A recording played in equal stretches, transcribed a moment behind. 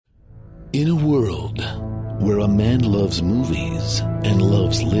In a world where a man loves movies and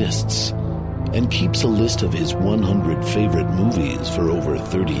loves lists and keeps a list of his 100 favorite movies for over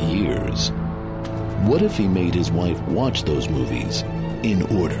 30 years, what if he made his wife watch those movies in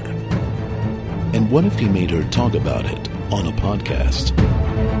order? And what if he made her talk about it on a podcast?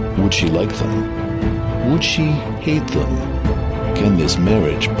 Would she like them? Would she hate them? Can this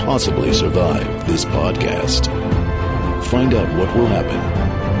marriage possibly survive this podcast? Find out what will happen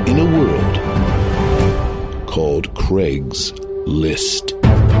in a world called Craig's List.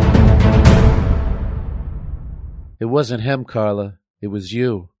 It wasn't him, Carla. It was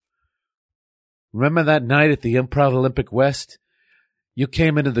you. Remember that night at the Improv Olympic West? You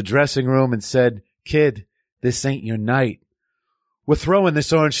came into the dressing room and said, "Kid, this ain't your night. We're throwing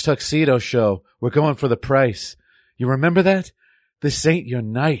this orange tuxedo show. We're going for the price." You remember that? This ain't your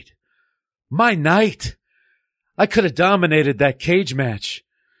night. My night. I could have dominated that cage match.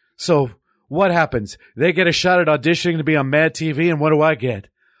 So what happens? They get a shot at auditioning to be on Mad TV, and what do I get?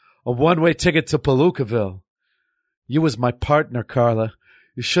 A one-way ticket to Palookaville. You was my partner, Carla.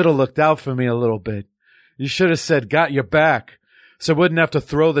 You should have looked out for me a little bit. You should have said, "Got your back," so I wouldn't have to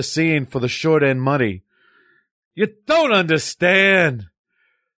throw the scene for the short end money. You don't understand.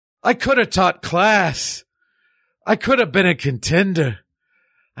 I could have taught class. I could have been a contender.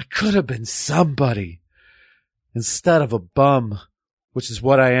 I could have been somebody instead of a bum, which is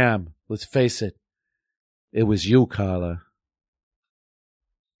what I am. Let's face it. It was you, Carla.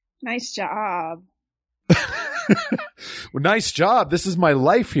 Nice job. Well, nice job. This is my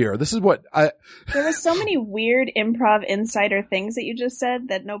life here. This is what I... There were so many weird improv insider things that you just said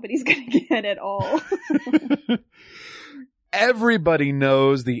that nobody's going to get at all. Everybody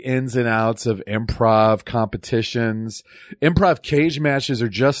knows the ins and outs of improv competitions. Improv cage matches are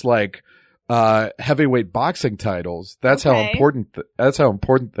just like heavyweight boxing titles. That's Okay. how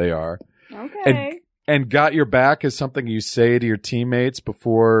important they are. Okay. And got your back is something you say to your teammates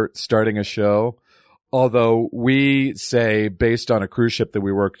before starting a show. Although we say, based on a cruise ship that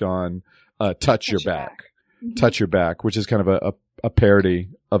we worked on, touch your back. Mm-hmm. Touch your back, which is kind of a parody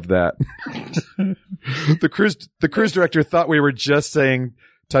of that. The cruise director thought we were just saying,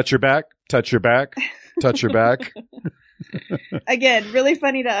 touch your back, touch your back, touch your back. Again, really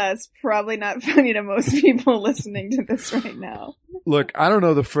funny to us, probably not funny to most people listening to this right now. Look, I don't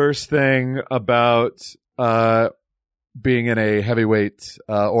know the first thing about being in a heavyweight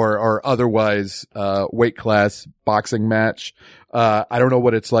or otherwise weight class boxing match. I don't know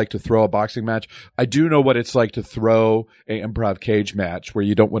what it's like to throw a boxing match. I do know what it's like to throw an improv cage match where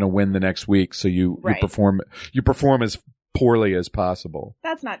you don't want to win the next week, so you perform as poorly as possible.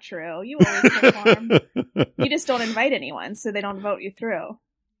 That's not true. You always perform. You just don't invite anyone, so they don't vote you through.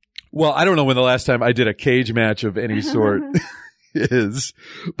 Well, I don't know when the last time I did a cage match of any sort is.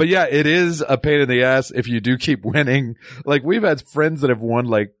 But yeah, it is a pain in the ass if you do keep winning. Like, we've had friends that have won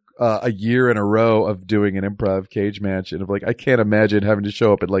like a year in a row of doing an improv cage match, and I can't imagine having to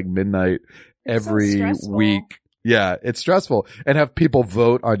show up at like midnight every week. Yeah, it's stressful. And have people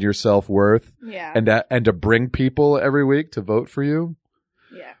vote on your self-worth. Yeah. And to bring people every week to vote for you.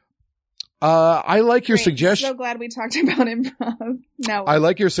 Yeah. I like your suggestion. So glad we talked about improv. No. I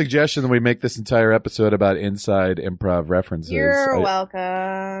like your suggestion that we make this entire episode about inside improv references. You're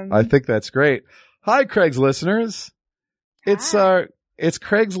welcome. I think that's great. Hi, Craig's listeners. Hi. It's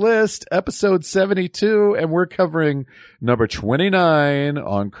Craig's List, episode 72, and we're covering number 29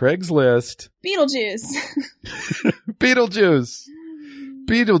 on Craig's List. Beetlejuice.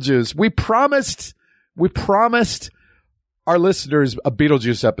 Beetlejuice. We promised our listeners a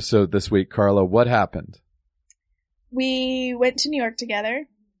Beetlejuice episode this week, Carla. What happened? We went to New York together.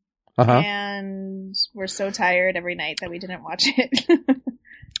 And we're so tired every night that we didn't watch it.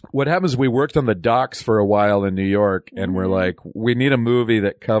 What happens is we worked on the docks for a while in New York, and we're like, we need a movie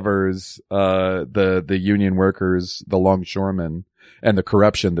that covers the union workers, the longshoremen, and the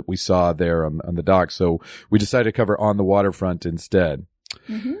corruption that we saw there on the docks. So we decided to cover On the Waterfront instead.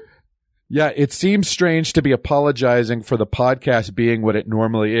 Mm-hmm. Yeah, it seems strange to be apologizing for the podcast being what it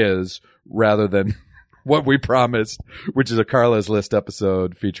normally is rather than what we promised, which is a Carla's List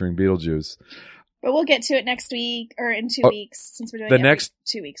episode featuring Beetlejuice. But we'll get to it next week, or in 2 weeks, since we're doing it every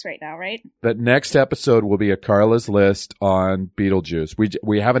 2 weeks right now, right? The next episode will be a Carla's List on Beetlejuice.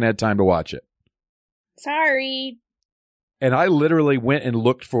 We haven't had time to watch it. Sorry. And I literally went and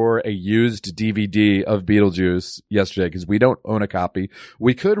looked for a used DVD of Beetlejuice yesterday because we don't own a copy.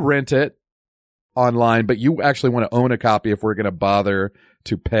 We could rent it online, but you actually want to own a copy if we're going to bother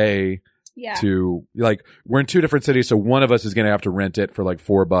to pay to, like, we're in two different cities, so one of us is going to have to rent it for like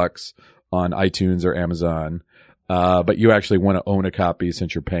 $4 on iTunes or Amazon. But you actually want to own a copy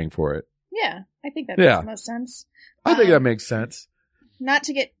since you're paying for it. Yeah, I think that makes the most sense. I think that makes sense. Not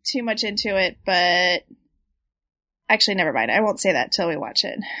to get too much into it, but actually, never mind. I won't say that till we watch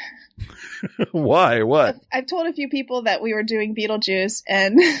it. Why? What? I've told a few people that we were doing Beetlejuice,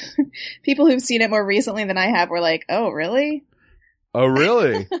 and people who've seen it more recently than I have were like, "Oh, really? Oh,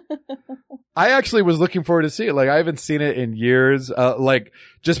 really?" I actually was looking forward to see it. Like, I haven't seen it in years. Like,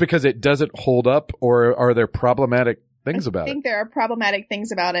 just because it doesn't hold up, or are there problematic things about it? I think there are problematic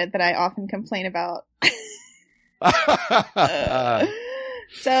things about it that I often complain about.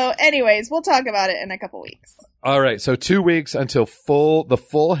 So anyways, we'll talk about it in a couple weeks. All right. So 2 weeks until the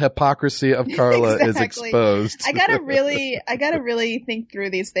full hypocrisy of Carla is exposed. I gotta really think through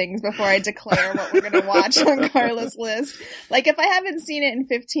these things before I declare what we're gonna watch on Carla's list. Like, if I haven't seen it in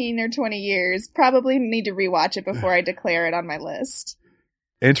 15 or 20 years, probably need to rewatch it before I declare it on my list.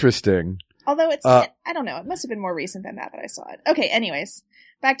 Interesting. Although I don't know, it must have been more recent than that I saw it. Okay, anyways.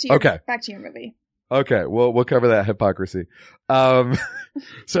 Back to your movie. Okay, we'll cover that hypocrisy.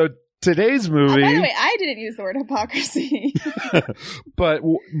 So today's movie. By the way, I didn't use the word hypocrisy. But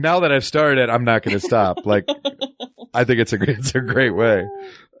now that I've started, I'm not going to stop. Like, I think it's a great way.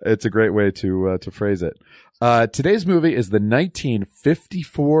 It's a great way to phrase it. Today's movie is the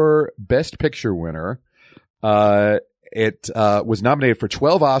 1954 Best Picture winner. It was nominated for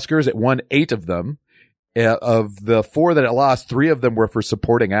 12 Oscars. It won 8 of them. Of the 4 that it lost, 3 of them were for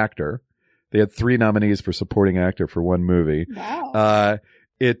supporting actor. They had 3 nominees for supporting actor for one movie. Wow.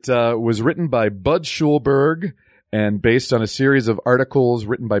 It was written by Bud Schulberg and based on a series of articles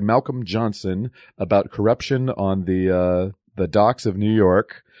written by Malcolm Johnson about corruption on the docks of New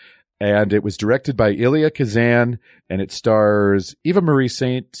York. And it was directed by Elia Kazan, and it stars Eva Marie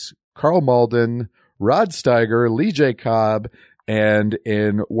Saint, Carl Malden, Rod Steiger, Lee J. Cobb, and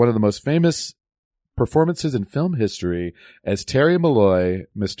in one of the most famous performances in film history as Terry Malloy,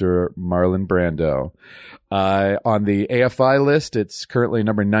 Mr. Marlon Brando. On the AFI list, it's currently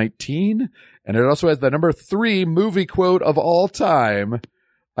number 19, and it also has the number 3 movie quote of all time,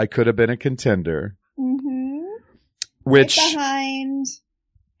 "I could have been a contender." Mm-hmm. Which... Right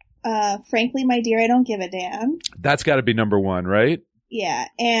behind, Frankly, My Dear, I Don't Give a Damn. That's got to be number 1, right? Yeah,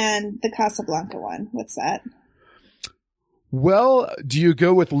 and the Casablanca one. What's that? Well, do you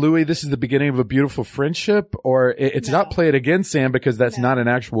go with Louis, this is the beginning of a beautiful friendship? Or it's not Play It Again, Sam, because that's not an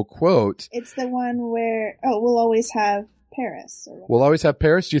actual quote. It's the one where, we'll always have Paris. We'll always have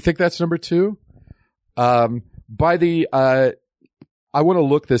Paris? Do you think that's number 2? I want to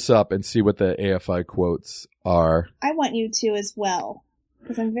look this up and see what the AFI quotes are. I want you to as well,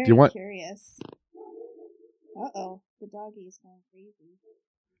 because I'm very curious. Uh-oh, the doggy is going crazy.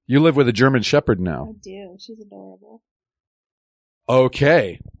 You live with a German Shepherd now. I do. She's adorable.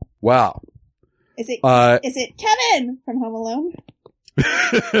 Okay. Wow. Is it Kevin from Home Alone?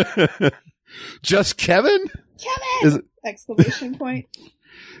 Just Kevin? Kevin! Exclamation point.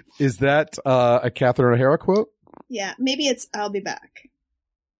 Is that a Catherine O'Hara quote? Yeah, maybe it's I'll be back.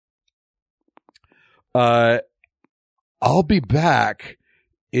 I'll be back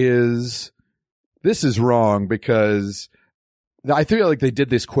this is wrong because I feel like they did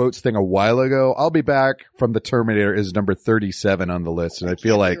this quotes thing a while ago. I'll be back from the Terminator is number 37 on the list. And I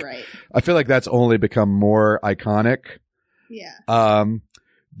feel like that's only become more iconic. Yeah.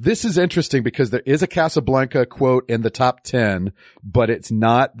 This is interesting because there is a Casablanca quote in the top 10, but it's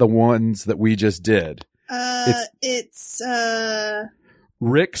not the ones that we just did. It's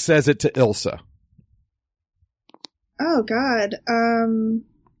Rick says it to Ilsa. Oh God.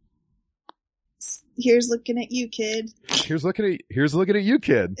 Here's looking at you, kid. Here's looking at you,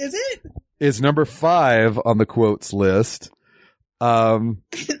 kid. Is it? Is number 5 on the quotes list.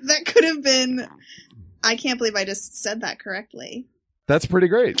 That could have been. I can't believe I just said that correctly. That's pretty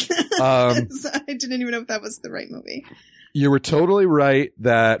great. I didn't even know if that was the right movie. You were totally right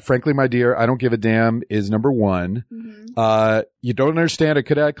that Frankly, My Dear, I Don't Give a Damn is number 1. Mm-hmm. You don't understand. It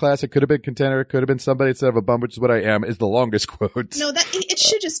could have had class. It could have been contender. It could have been somebody instead of a bum, which is what I am, is the longest quote. No, it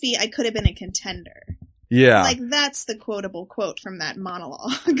should just be I could have been a contender. Yeah. Like, that's the quotable quote from that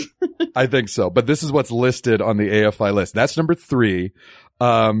monologue. I think so. But this is what's listed on the AFI list. That's number 3.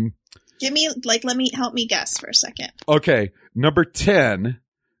 Help me guess for a second. Okay. Number 10.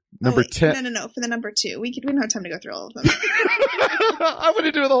 Number 10. No. For the number 2. We don't have time to go through all of them. I'm going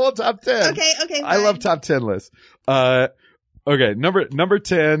to do the whole top 10. Okay. Fine. I love top 10 lists. Okay. Number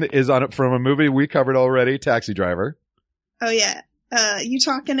 10 is on it from a movie we covered already, Taxi Driver. Oh yeah. You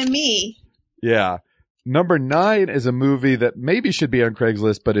talking to me? Yeah. Number 9 is a movie that maybe should be on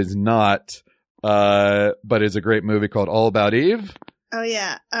Craigslist, but is not, but is a great movie called All About Eve. Oh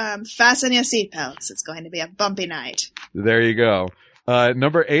yeah. Fasten your seatbelts. It's going to be a bumpy night. There you go.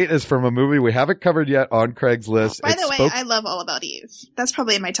 Number 8 is from a movie we haven't covered yet on Craig's list. By the way, I love All About Eve. That's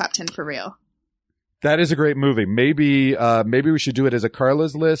probably in my top 10 for real. That is a great movie. Maybe we should do it as a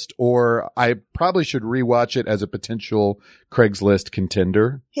Carla's list, or I probably should rewatch it as a potential Craig's list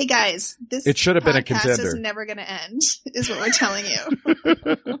contender. Hey guys, it should have been a contender. This is never going to end, is what we're telling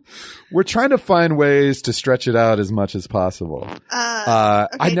you. We're trying to find ways to stretch it out as much as possible. Okay.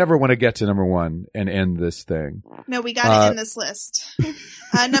 I never want to get to number 1 and end this thing. No, we got to end this list.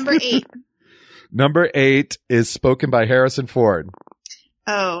 Number 8. Number 8 is spoken by Harrison Ford.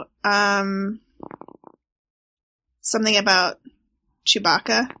 Oh, something about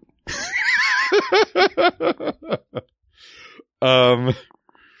Chewbacca.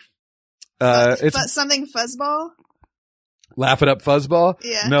 It's something fuzzball. Laugh It Up Fuzzball?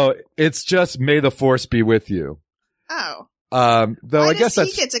 Yeah. No, it's just May the Force Be With You. Oh. Though Why I guess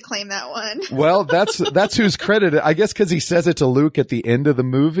does he get to claim that one? Well, that's who's credited. I guess because he says it to Luke at the end of the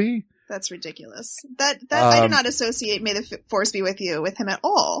movie. That's ridiculous. That I do not associate May the Force Be With You with him at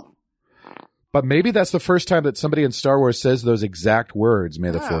all. But maybe that's the first time that somebody in Star Wars says those exact words, May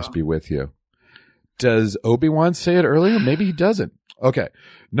the Force Be With You. Does Obi-Wan say it earlier? Maybe he doesn't. Okay.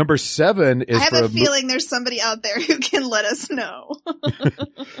 Number 7 is I have a feeling there's somebody out there who can let us know.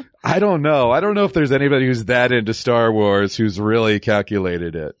 I don't know. I don't know if there's anybody who's that into Star Wars who's really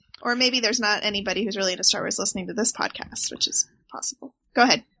calculated it. Or maybe there's not anybody who's really into Star Wars listening to this podcast, which is possible. Go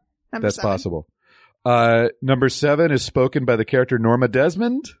ahead. That's 7. Possible. Number 7 is spoken by the character Norma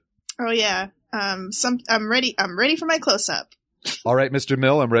Desmond. Oh yeah. I'm ready for my close-up. All right, Mr.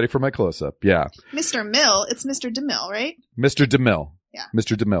 Mill, I'm ready for my close-up. Yeah. Mr. Mill, it's Mr. DeMille, right? Mr. DeMille. Yeah.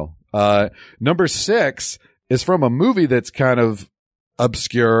 Mr. DeMille. Number 6 is from a movie that's kind of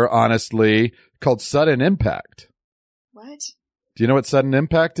obscure, honestly, called Sudden Impact. What? Do you know what Sudden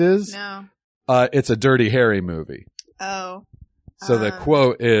Impact is? No. It's a Dirty Harry movie. Oh. So the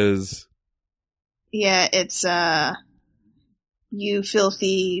quote is... Yeah, it's, you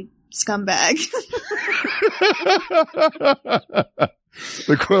filthy scumbag.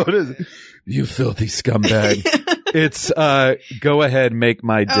 The quote is, you filthy scumbag. It's, go ahead, make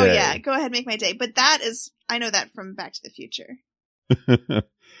my day. Oh yeah, go ahead, make my day. But that is, I know that from Back to the Future.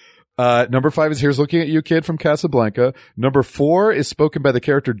 Number 5 is Here's Looking at You, Kid from Casablanca. Number 4 is spoken by the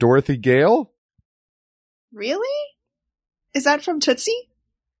character Dorothy Gale. Really? Is that from Tootsie?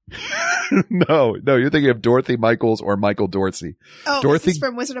 No, you're thinking of Dorothy Michaels or Michael Dorsey. Oh, Dorothy... is this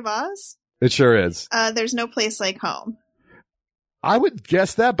from Wizard of Oz? It sure is. There's no place like home. I would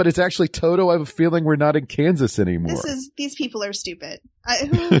guess that, but it's actually Toto. I have a feeling we're not in Kansas anymore. These people are stupid.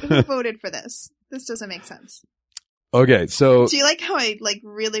 Who voted for this? This doesn't make sense. Okay, so. Do you like how I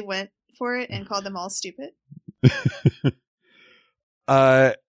really went for it and called them all stupid?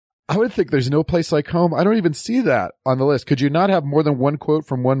 I would think there's no place like home. I don't even see that on the list. Could you not have more than one quote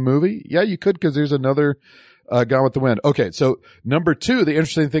from one movie? Yeah, you could, because there's another Gone with the Wind. Okay, so number 2, the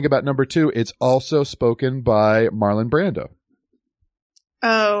interesting thing about number 2, it's also spoken by Marlon Brando.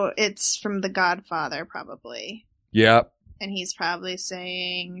 Oh, it's from The Godfather, probably. Yeah. And he's probably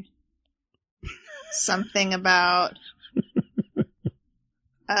saying something about...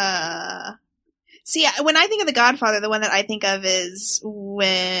 See, when I think of The Godfather, the one that I think of is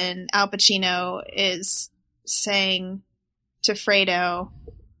when Al Pacino is saying to Fredo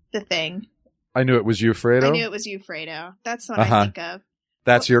the thing. I knew it was you, Fredo. I knew it was you, Fredo. That's the one I think of.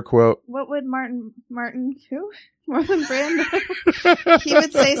 That's your quote. What would Martin who? Marlon Brando? He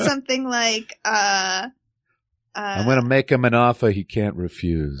would say something like, I'm going to make him an offer he can't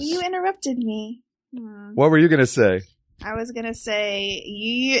refuse. You interrupted me. What were you going to say? I was going to say,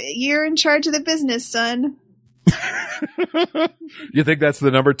 you're in charge of the business, son. You think that's the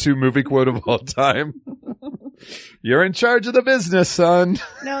number 2 movie quote of all time? You're in charge of the business, son.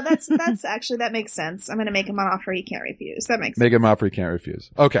 No, that's actually, that makes sense. I'm going to make him an offer he can't refuse. That makes sense. Make him an offer he can't refuse.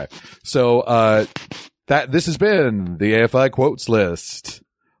 Okay. So, this has been the AFI quotes list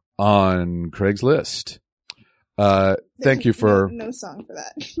on Craig's List. Thank you for... No song for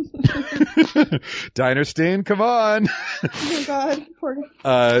that. Dinerstein, come on. Oh God. Poor...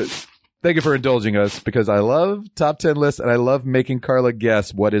 Thank you for indulging us, because I love top 10 lists and I love making Carla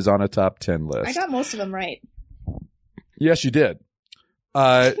guess what is on a top 10 list. I got most of them right. Yes, you did.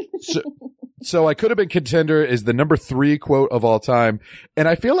 So I Could Have Been Contender is the number 3 quote of all time. And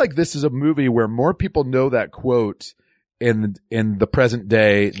I feel like this is a movie where more people know that quote in the present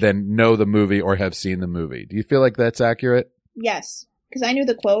day than know the movie or have seen the movie. Do you feel like that's accurate? Yes, because I knew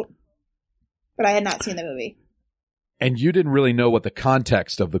the quote, but I had not seen the movie. And you didn't really know what the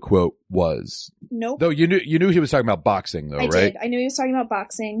context of the quote was. Nope. Though you knew he was talking about boxing, though, right? I did. I knew he was talking about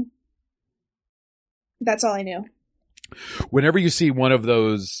boxing. That's all I knew. Whenever you see one of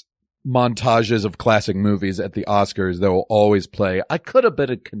those montages of classic movies at the Oscars, they will always play, I could have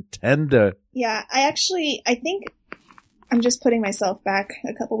been a contender. Yeah, I think I'm just putting myself back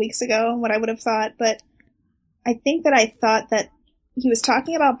a couple weeks ago, what I would have thought, but I think that I thought that he was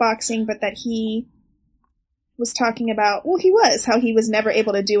talking about boxing, but that he was talking about, how he was never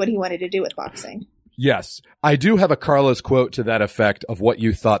able to do what he wanted to do with boxing. Yes. I do have a Carlos quote to that effect of what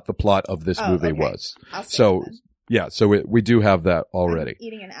you thought the plot of this movie was. So, yeah, so we do have that already. I'm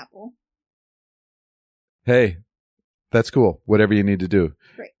eating an apple. Hey, that's cool. Whatever you need to do.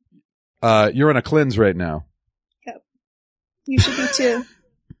 Great. You're on a cleanse right now. Yep. You should be too.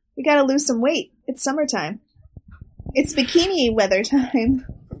 We gotta lose some weight. It's summertime. It's bikini weather time.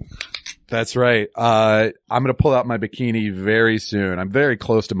 That's right. I'm going to pull out my bikini very soon. I'm very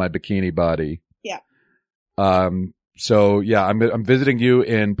close to my bikini body. Yeah. So yeah, I'm visiting you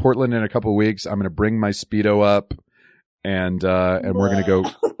in Portland in a couple of weeks. I'm going to bring my Speedo up and we're going to go.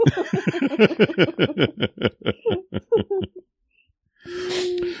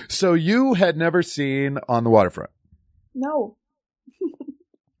 So you had never seen On the Waterfront? No.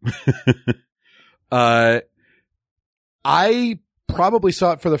 I probably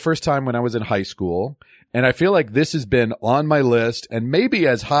saw it for the first time when I was in high school, and I feel like this has been on my list and maybe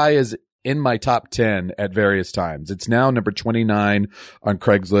as high as in my top 10 at various times. It's now number 29 on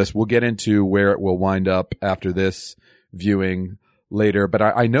Craigslist. We'll get into where it will wind up after this viewing later, but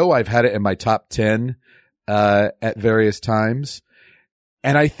I know I've had it in my top 10 at various times.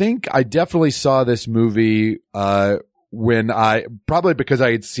 And I think I definitely saw this movie probably because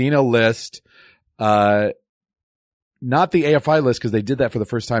I had seen a list, not the AFI list, because they did that for the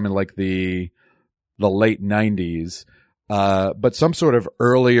first time in like the late 90s, but some sort of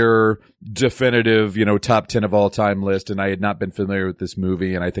earlier definitive, top 10 of all time list. And I had not been familiar with this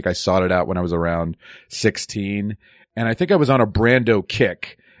movie. And I think I sought it out when I was around 16. And I think I was on a Brando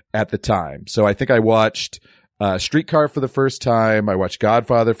kick at the time. So I think I watched Streetcar for the first time. I watched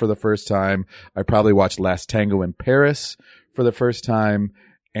Godfather for the first time. I probably watched Last Tango in Paris for the first time.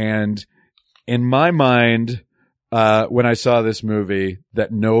 And in my mind, when I saw this movie,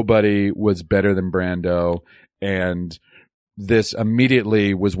 that nobody was better than Brando, and this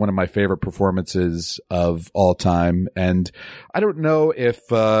immediately was one of my favorite performances of all time. And I don't know if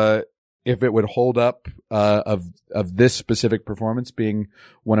it would hold up, of this specific performance being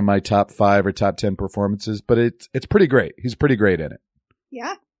one of my top 5 or top 10 performances, but it's pretty great. He's pretty great in it.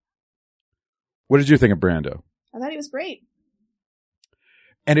 Yeah. What did you think of Brando? I thought he was great.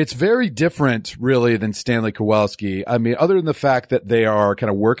 And it's very different, really, than Stanley Kowalski. I mean, other than the fact that they are kind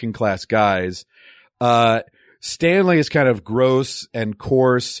of working class guys, Stanley is kind of gross and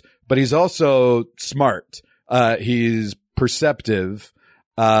coarse, but he's also smart. He's perceptive,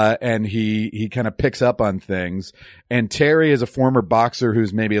 and he kind of picks up on things. And Terry is a former boxer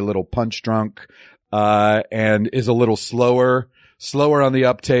who's maybe a little punch drunk, and is a little slower on the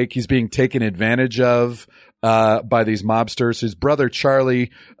uptake. He's being taken advantage of by these mobsters. His brother Charlie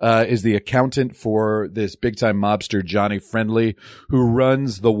is the accountant for this big time mobster Johnny Friendly, who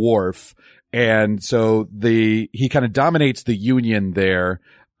runs the wharf. And so he kind of dominates the union there.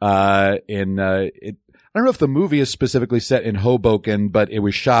 I don't know if the movie is specifically set in Hoboken, but it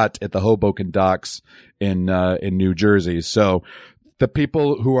was shot at the Hoboken docks in New Jersey. So the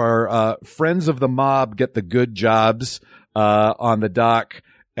people who are friends of the mob get the good jobs on the dock.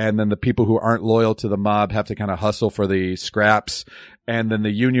 And then the people who aren't loyal to the mob have to kind of hustle for the scraps. And then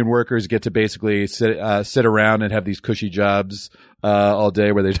the union workers get to basically sit around and have these cushy jobs all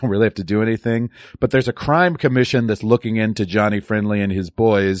day where they don't really have to do anything. But there's a crime commission that's looking into Johnny Friendly and his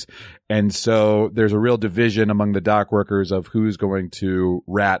boys. And so there's a real division among the dock workers of who's going to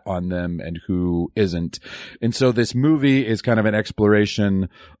rat on them and who isn't. And so this movie is kind of an exploration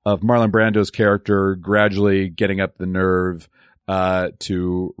of Marlon Brando's character gradually getting up the nerve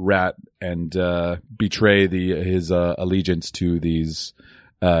to rat and betray his allegiance to these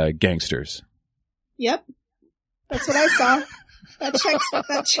gangsters. Yep, that's what I saw.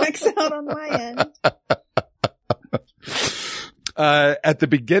 That checks out on my end. At the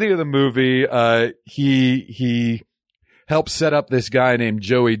beginning of the movie, he helps set up this guy named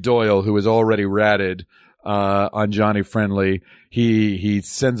Joey Doyle, who is already ratted on Johnny Friendly. He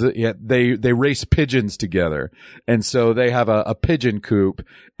sends they race pigeons together. And so they have a pigeon coop,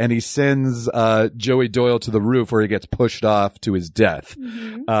 and he sends Joey Doyle to the roof where he gets pushed off to his death.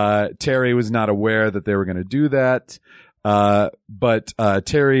 Mm-hmm. Terry was not aware that they were going to do that. But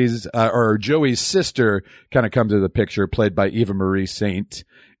Joey's sister kind of comes into the picture, played by Eva Marie Saint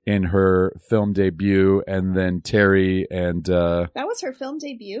in her film debut. And then Terry and, that was her film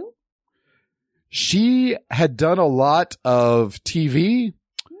debut? She had done a lot of TV.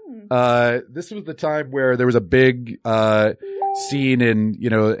 This was the time where there was a big scene in,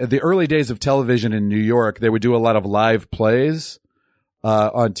 the early days of television in New York. They would do a lot of live plays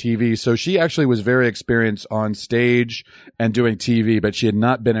on TV. So she actually was very experienced on stage and doing TV, but she had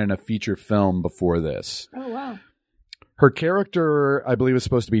not been in a feature film before this. Oh, wow. Her character, I believe, was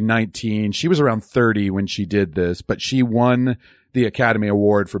supposed to be 19. She was around 30 when she did this, but she won the Academy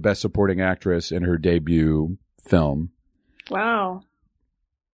Award for Best Supporting Actress in her debut film. Wow.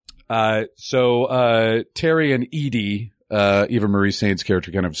 So Terry and Edie, Eva Marie Saint's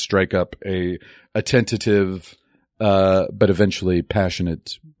character, kind of strike up a tentative, but eventually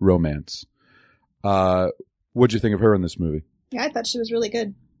passionate romance. What'd you think of her in this movie? Yeah, I thought she was really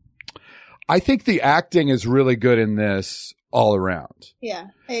good. I think the acting is really good in this all around. Yeah,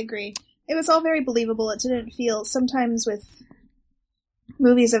 I agree. It was all very believable. It didn't feel, sometimes with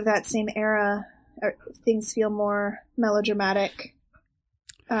movies of that same era, things feel more melodramatic,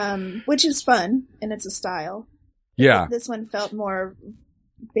 which is fun, and it's a style. Yeah. This one felt more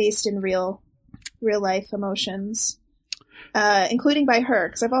based in real life emotions, including by her,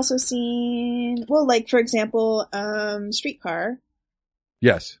 because I've also seen, for example, Streetcar.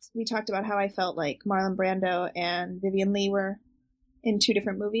 Yes. We talked about how I felt like Marlon Brando and Vivian Leigh were in two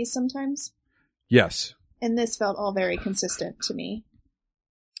different movies sometimes. Yes. And this felt all very consistent to me.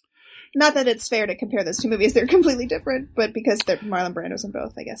 Not that it's fair to compare those two movies. They're completely different, but because Marlon Brando's in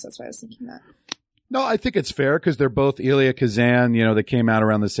both, I guess that's why I was thinking that. No, I think it's fair because they're both Elia Kazan, they came out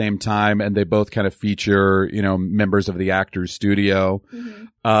around the same time and they both kind of feature, members of the Actors Studio.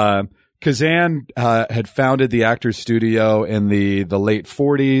 Mm-hmm. Kazan had founded the Actors Studio in the late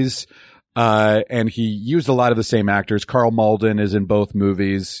 40s, and he used a lot of the same actors. Carl Malden is in both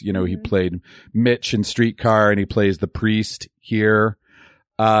movies. Mm-hmm. He played Mitch in Streetcar, and he plays the priest here.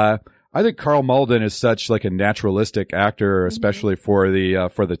 I think Carl Malden is such like a naturalistic actor, especially for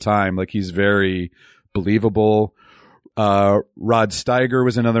the time. Like he's very believable. Rod Steiger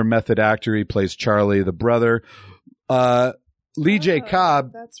was another method actor. He plays Charlie, the brother. Lee J.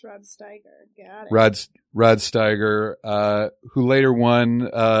 Cobb. That's Rod Steiger. Got it. Rod Steiger, who later won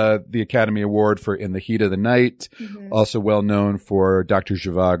the Academy Award for In the Heat of the Night, also well known for Dr.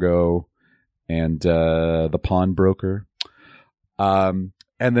 Zhivago and The Pawnbroker.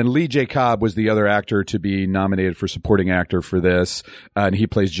 And then Lee J. Cobb was the other actor to be nominated for supporting actor for this, and he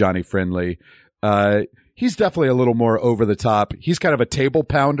plays Johnny Friendly. He's definitely a little more over the top. He's kind of a table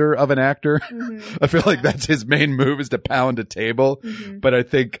pounder of an actor. Mm-hmm. I feel like that's his main move is to pound a table. Mm-hmm. But I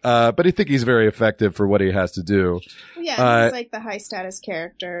think he's very effective for what he has to do. Yeah, he's like the high status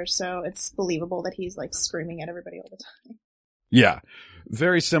character, so it's believable that he's like screaming at everybody all the time. Yeah.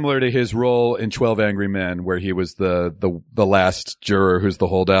 Very similar to his role in 12 Angry Men, where he was the last juror who's the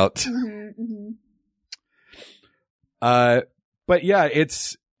holdout. Mm-hmm, mm-hmm. But yeah,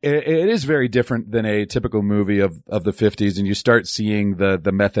 it is very different than a typical movie of the 50s, and you start seeing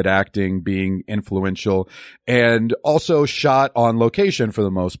the method acting being influential and also shot on location for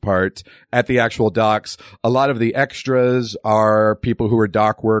the most part at the actual docks. A lot of the extras are people who are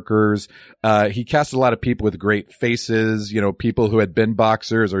dock workers. He cast a lot of people with great faces, people who had been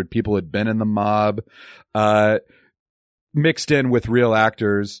boxers or people who had been in the mob, mixed in with real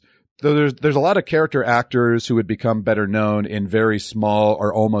actors. Though there's a lot of character actors who would become better known in very small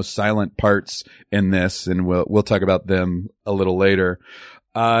or almost silent parts in this, and we'll talk about them a little later.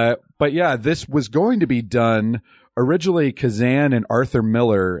 But yeah, this was going to be done. Originally, Kazan and Arthur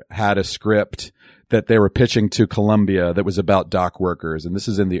Miller had a script that they were pitching to Columbia that was about dock workers, and this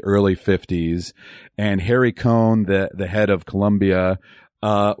is in the early 50s. And Harry Cohn, the head of Columbia,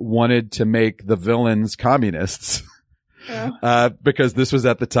 wanted to make the villains communists. Yeah. Because this was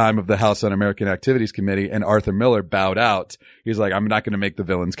at the time of the House Un-American Activities Committee, and Arthur Miller bowed out. He's like, I'm not going to make the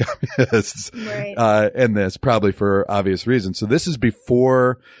villains communists, right. In this, probably for obvious reasons. So this is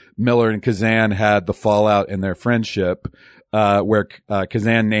before Miller and Kazan had the fallout in their friendship, where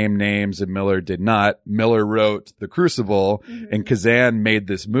Kazan named names and Miller did not. Miller wrote The Crucible, and Kazan made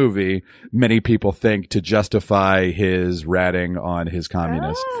this movie, many people think, to justify his ratting on his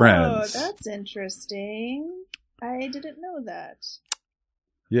communist friends. Oh, that's interesting. I didn't know that.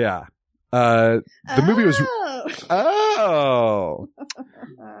 Yeah. The movie was... Oh!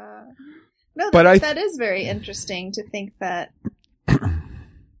 No, that is very interesting to think that...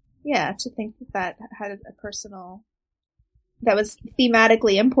 Yeah, to think that had a personal... That was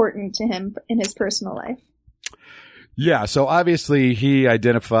thematically important to him in his personal life. Yeah, so obviously he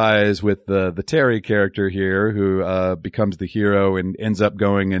identifies with the Terry character here, who becomes the hero and ends up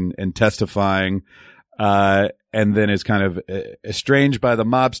going and testifying. and then is kind of estranged by the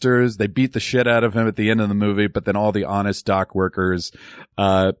mobsters. They beat the shit out of him at the end of the movie, but then all the honest dock workers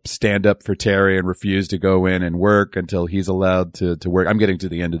stand up for Terry and refuse to go in and work until he's allowed to work. I'm getting to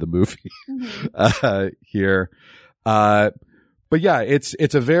the end of the movie here. But yeah,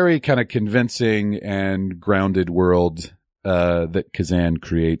 it's a very kind of convincing and grounded world that Kazan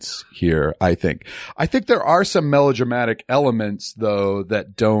creates here, I think. I think there are some melodramatic elements, though,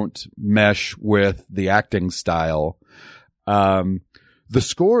 that don't mesh with the acting style. The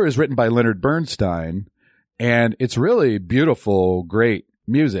score is written by Leonard Bernstein, and it's really beautiful, great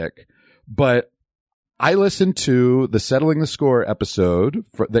music. But I listened to the Settling the Score episode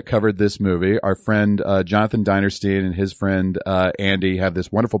that covered this movie. Our friend Jonathan Dinerstein and his friend Andy have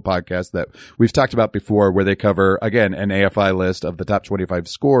this wonderful podcast that we've talked about before where they cover, again, an AFI list of the top 25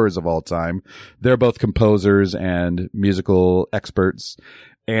 scores of all time. They're both composers and musical experts.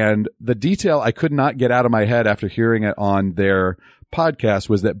 And the detail I could not get out of my head after hearing it on their podcast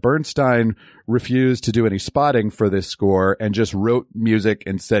was that Bernstein refused to do any spotting for this score and just wrote music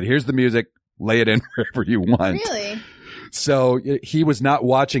and said, here's the music. Lay it in wherever you want. Really? So he was not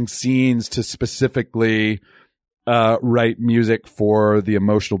watching scenes to specifically write music for the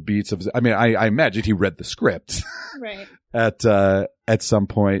emotional beats of. I mean, I imagine he read the script, right? At some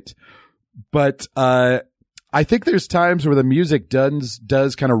point, but I think there's times where the music does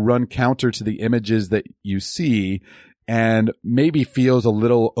kind of run counter to the images that you see, and maybe feels a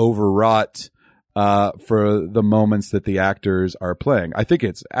little overwrought. For the moments that the actors are playing. I think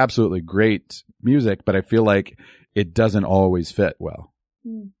it's absolutely great music, but I feel like it doesn't always fit well.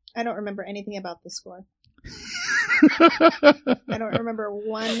 I don't remember anything about the score. I don't remember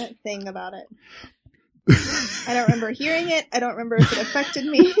one thing about it. I don't remember hearing it. I don't remember if it affected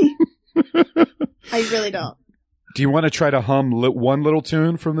me. I really don't. Do you want to try to hum one little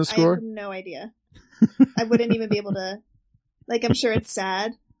tune from the score? I have no idea. I wouldn't even be able to. Like, I'm sure it's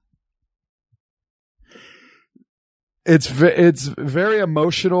sad. It's very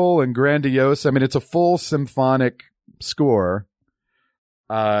emotional and grandiose. I mean, it's a full symphonic score.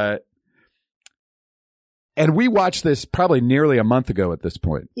 And we watched this probably nearly a month ago at this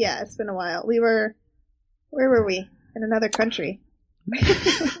point. Yeah, it's been a while. Where were we? In another country.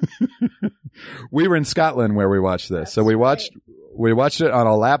 We were in Scotland where we watched this. That's so we watched it on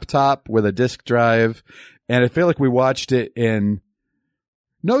a laptop with a disk drive. And I feel like we watched it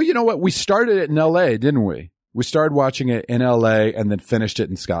no, you know what? We started it in LA, didn't we? We started watching it in LA and then finished it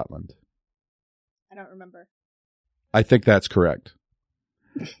in Scotland. I don't remember. I think that's correct.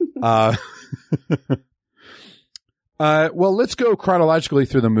 Well, let's go chronologically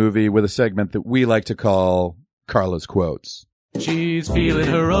through the movie with a segment that we like to call Carla's Quotes. She's feeling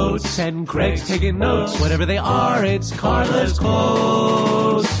her oats and Craig's taking notes. Whatever they are, it's Carla's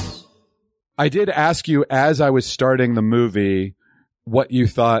Quotes. I did ask you as I was starting the movie what you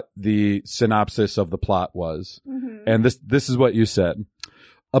thought the synopsis of the plot was. Mm-hmm. And this is what you said.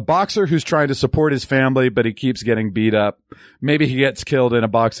 A boxer who's trying to support his family, but he keeps getting beat up. Maybe he gets killed in a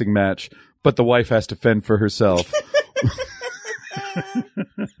boxing match, but the wife has to fend for herself.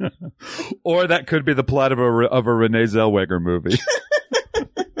 Or that could be the plot of a Renee Zellweger movie.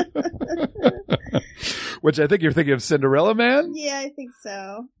 Which I think you're thinking of Cinderella Man? Yeah, I think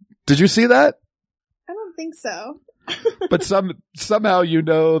so. Did you see that? I don't think so. But somehow you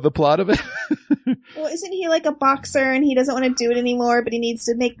know the plot of it? Well, isn't he like a boxer and he doesn't want to do it anymore, but he needs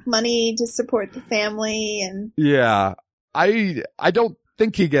to make money to support the family and... Yeah. I don't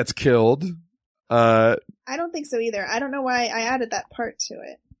think he gets killed. I don't think so either. I don't know why I added that part to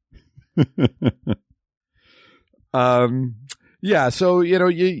it. Yeah, so, you know,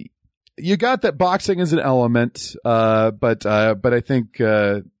 you got that boxing is an element, but I think,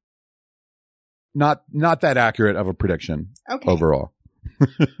 not that accurate of a prediction overall.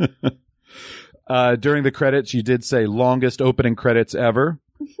 During the credits, you did say longest opening credits ever.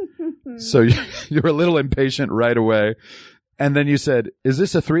 So you were a little impatient right away. And then you said, is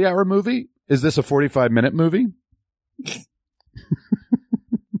this a 3-hour movie? Is this a 45-minute movie?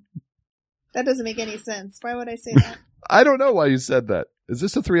 That doesn't make any sense. Why would I say that? I don't know why you said that. Is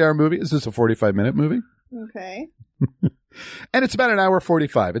this a 3-hour movie? Is this a 45-minute movie? Okay. And it's about an hour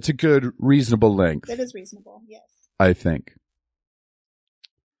 45. It's a good, reasonable length. It is reasonable, yes. I think.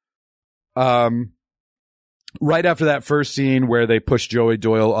 Right after that first scene where they push Joey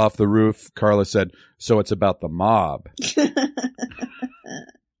Doyle off the roof, Carla said, so it's about the mob.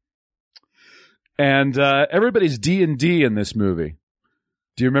 And everybody's D&D in this movie.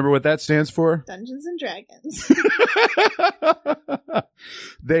 Do you remember what that stands for? Dungeons and Dragons.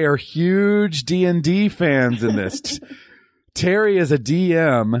 They are huge D&D fans in this. Terry is a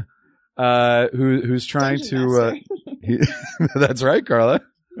DM who's trying Dungeon that's right, Carla.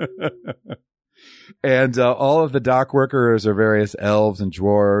 And all of the dock workers are various elves and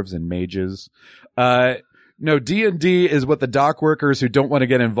dwarves and mages. No, D&D is what the dock workers who don't want to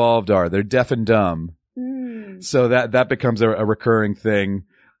get involved are. They're deaf and dumb. So that becomes a recurring thing.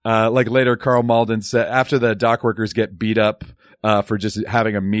 Like later, Carl Malden said, after the dock workers get beat up for just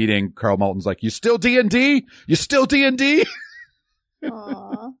having a meeting, Carl Malden's like, "You still D&D? You still D&D?"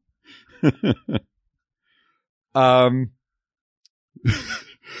 Aww.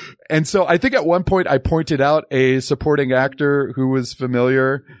 And so I think at one point I pointed out a supporting actor who was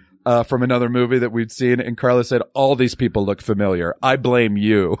familiar from another movie that we'd seen, and Carla said, "All these people look familiar. I blame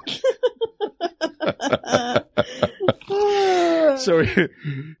you." So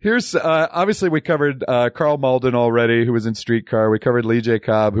here's obviously we covered Carl Malden already, who was in Streetcar. We covered Lee J.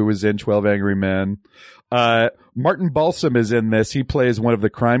 Cobb, who was in 12 Angry Men. Martin Balsam is in this. He plays one of the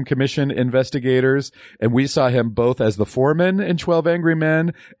crime commission investigators, and we saw him both as the foreman in 12 Angry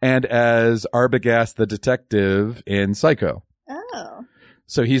Men and as Arbogast the detective in Psycho. Oh.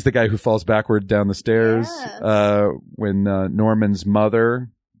 So he's the guy who falls backward down the stairs when Norman's mother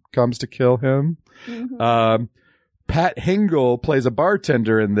comes to kill him. Mm-hmm. Pat Hingle plays a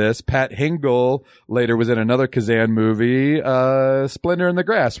bartender in this. Pat Hingle later was in another Kazan movie, Splendor in the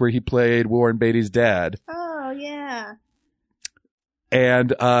Grass, where he played Warren Beatty's dad. Oh, yeah.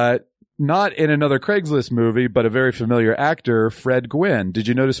 And not in another Craigslist movie, but a very familiar actor, Fred Gwynn. Did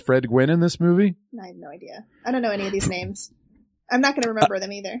you notice Fred Gwynn in this movie? I have no idea. I don't know any of these names. I'm not going to remember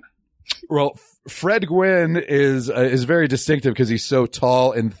them either. Well, Fred Gwynn is very distinctive because he's so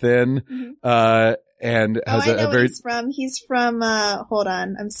tall and thin, and has I know a very. He's from. Hold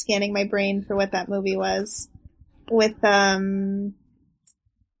on, I'm scanning my brain for what that movie was with Charlton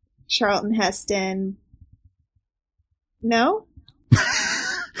Heston. No.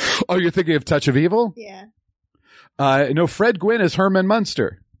 Oh, you're thinking of Touch of Evil? Yeah. No, Fred Gwynn is Herman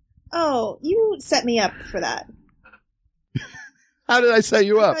Munster. Oh, you set me up for that. How did I set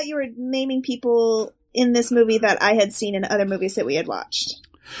you I up? thought you were naming people in this movie that I had seen in other movies that we had watched.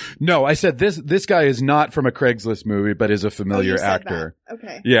 No, I said this guy is not from a Craigslist movie, but is a familiar actor. That.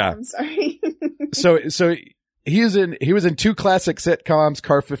 Okay. Yeah. I'm sorry. So he was in two classic sitcoms,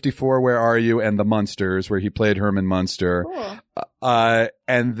 Car 54, Where Are You, and The Munsters, where he played Herman Munster. Cool.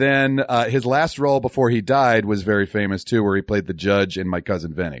 And then his last role before he died was very famous too, where he played the judge in My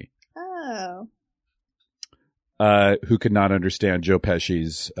Cousin Vinny. Oh. Who could not understand Joe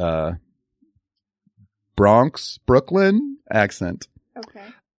Pesci's Brooklyn accent. Okay.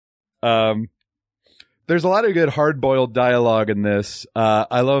 There's a lot of good hard-boiled dialogue in this.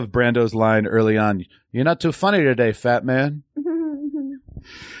 I love Brando's line early on, "You're not too funny today, fat man."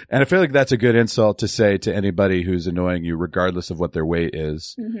 And I feel like that's a good insult to say to anybody who's annoying you, regardless of what their weight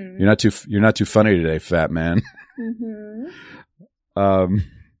is. Mm-hmm. You're not too funny today, fat man. Mm-hmm.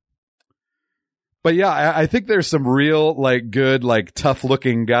 But yeah, I think there's some real, like, good, like,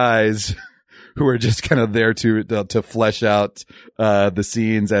 tough-looking guys who are just kind of there to flesh out the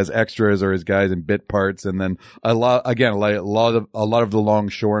scenes as extras or as guys in bit parts, and then a lot of the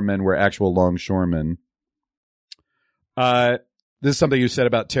longshoremen were actual longshoremen. This is something you said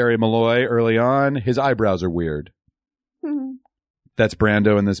about Terry Malloy early on. His eyebrows are weird. Mm-hmm. That's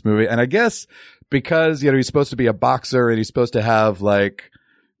Brando in this movie, and I guess because he's supposed to be a boxer and he's supposed to have like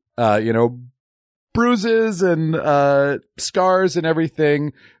bruises and scars and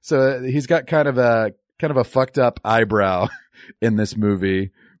everything, so he's got kind of a fucked up eyebrow in this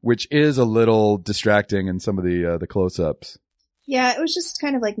movie, which is a little distracting in some of the close-ups. Yeah, it was just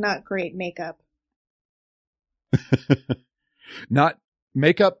kind of like not great makeup. Not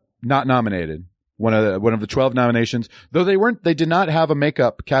makeup, not nominated. One of the 12 nominations, though they did not have a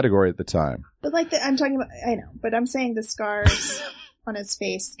makeup category at the time. But like I'm talking about, I know, but I'm saying the scars on his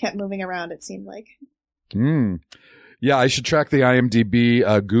face kept moving around, it seemed like. Yeah, I should track the IMDb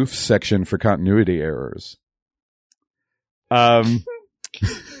goofs section for continuity errors.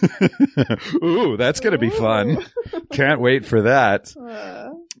 Ooh, that's going to be fun. Can't wait for that.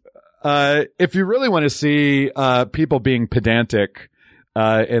 If you really want to see people being pedantic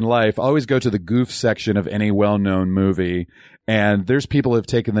in life, always go to the goof section of any well-known movie, and there's people who have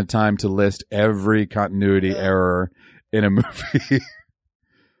taken the time to list every continuity error in a movie.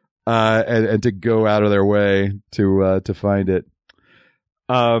 And to go out of their way to find it.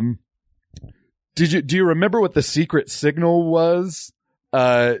 Do you remember what the secret signal was?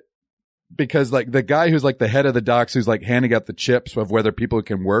 because like the guy who's like the head of the docks, who's like handing out the chips of whether people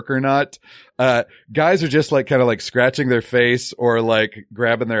can work or not, guys are just like kind of like scratching their face or like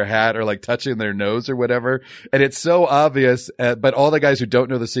grabbing their hat or like touching their nose or whatever. And it's so obvious. But all the guys who don't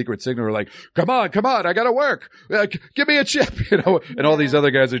know the secret signal are like, come on, I gotta work. Give me a chip, And all these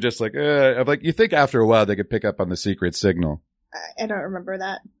other guys are just like, I'm like, you think after a while they could pick up on the secret signal. I don't remember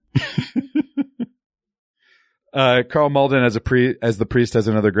that. Carl Malden as the priest has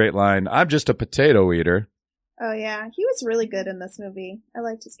another great line. I'm just a potato eater. Oh yeah, he was really good in this movie. I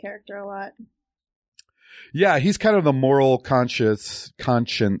liked his character a lot. Yeah, he's kind of the moral conscience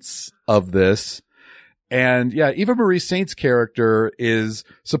of this. And yeah, Eva Marie Saint's character is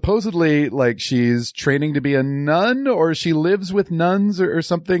supposedly like she's training to be a nun, or she lives with nuns or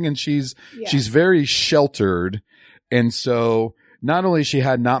something, and she's very sheltered. And so not only she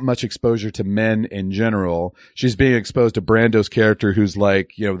had not much exposure to men in general, she's being exposed to Brando's character, who's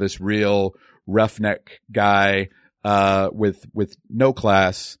like, this real roughneck guy, with no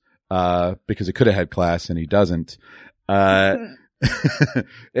class, because he could have had class and he doesn't, and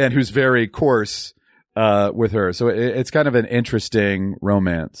who's very coarse, with her. So it's kind of an interesting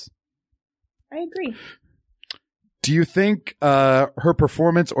romance. I agree. Do you think, her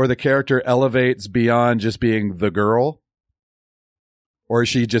performance or the character elevates beyond just being the girl? Or is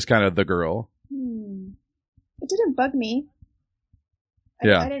she just kind of the girl? It didn't bug me.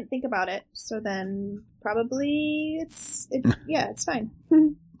 I didn't think about it. So then probably it's fine.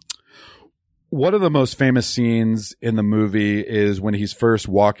 One of the most famous scenes in the movie is when he's first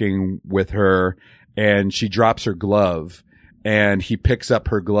walking with her and she drops her glove and he picks up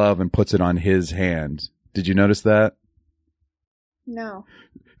her glove and puts it on his hand. Did you notice that? No.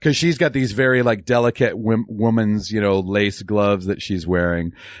 Because she's got these very like delicate woman's, lace gloves that she's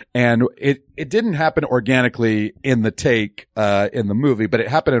wearing. And it didn't happen organically in the take, in the movie, but it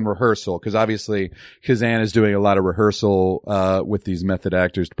happened in rehearsal. Cause obviously Kazan is doing a lot of rehearsal, with these method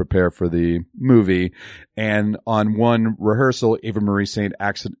actors to prepare for the movie. And on one rehearsal, Eva Marie Saint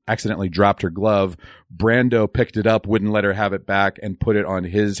accidentally dropped her glove. Brando picked it up, wouldn't let her have it back, and put it on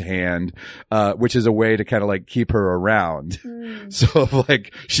his hand, which is a way to kind of like keep her around. So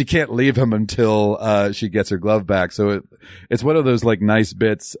like she can't leave him until she gets her glove back. So it's one of those like nice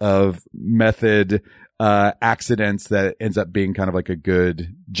bits of method accidents that ends up being kind of like a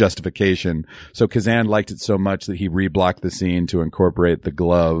good justification. So Kazan liked it so much that he reblocked the scene to incorporate the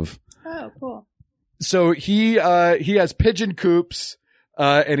glove. Oh, cool. So he has pigeon coops,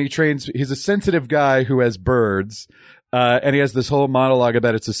 and he's a sensitive guy who has birds, and he has this whole monologue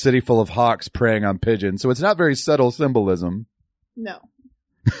about it's a city full of hawks preying on pigeons. So it's not very subtle symbolism. No.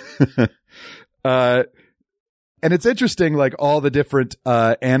 And it's interesting, like all the different,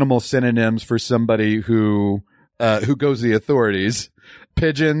 animal synonyms for somebody who goes to the authorities.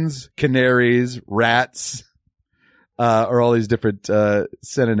 Pigeons, canaries, rats, are all these different,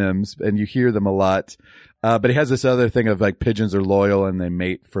 synonyms, and you hear them a lot. But it has this other thing of like pigeons are loyal and they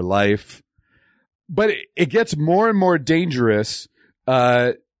mate for life. But it gets more and more dangerous,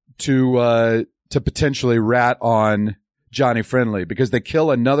 to potentially rat on Johnny Friendly, because they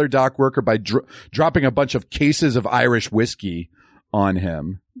kill another dock worker by dropping a bunch of cases of Irish whiskey on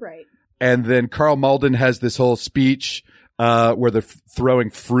him. Right. And then Carl Malden has this whole speech, where they're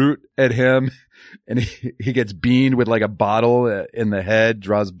throwing fruit at him, and he gets beamed with like a bottle in the head,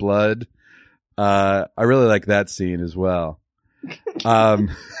 draws blood. I really like that scene as well.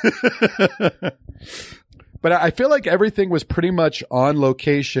 But I feel like everything was pretty much on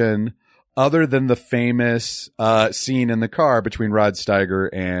location, other than the famous scene in the car between Rod Steiger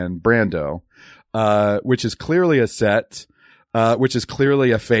and Brando, which is clearly a set, which is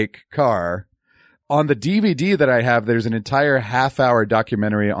clearly a fake car. On the DVD that I have, there's an entire half-hour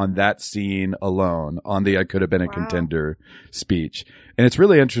documentary on that scene alone, on the I Could Have Been a Contender speech. And it's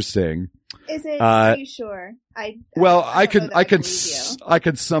really interesting. Is it? Are you sure? I could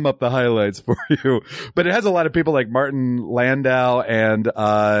sum up the highlights for you, but it has a lot of people like Martin Landau and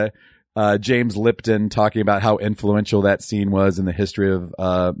James Lipton talking about how influential that scene was in the history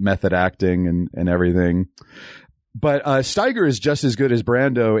of method acting and everything. But Steiger is just as good as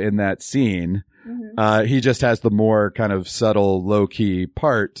Brando in that scene. Mm-hmm. He just has the more kind of subtle, low-key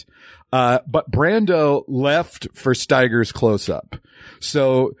part. But Brando left for Steiger's close-up.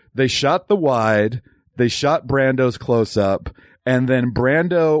 So they shot the wide, they shot Brando's close-up, and then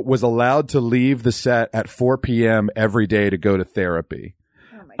Brando was allowed to leave the set at 4 p.m. every day to go to therapy.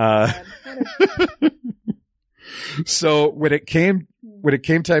 Oh my God. So when it came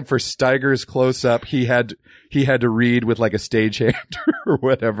time for Steiger's close-up, he had he had to read with like a stagehand or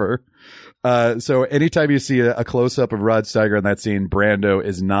whatever. So anytime you see a close up of Rod Steiger in that scene, Brando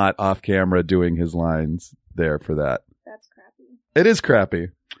is not off camera doing his lines there for that. That's crappy. It is crappy.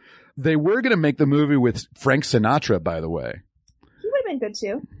 They were going to make the movie with Frank Sinatra, by the way. He would have been good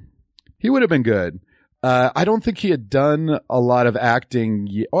too. He would have been good. I don't think he had done a lot of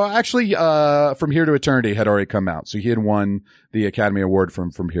acting. Well, actually, From Here to Eternity had already come out. So he had won the Academy Award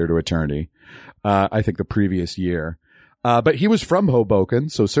from Here to Eternity, I think the previous year. But he was from Hoboken,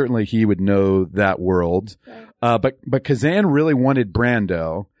 so certainly he would know that world. Right. But Kazan really wanted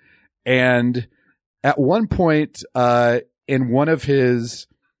Brando. And at one point, in one of his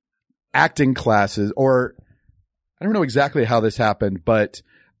acting classes, or I don't know exactly how this happened, but,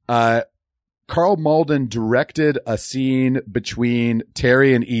 Carl Malden directed a scene between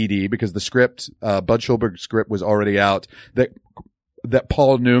Terry and Edie because the script, Bud Schulberg's script was already out that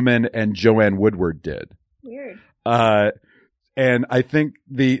Paul Newman and Joanne Woodward did. Weird. And I think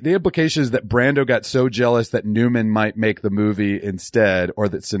the implication is that Brando got so jealous that Newman might make the movie instead, or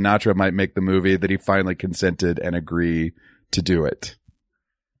that Sinatra might make the movie, that he finally consented and agreed to do it.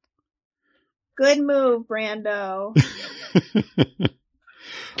 Good move, Brando.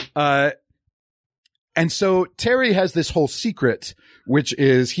 And so Terry has this whole secret, which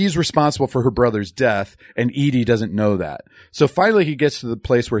is he's responsible for her brother's death, and Edie doesn't know that. So finally he gets to the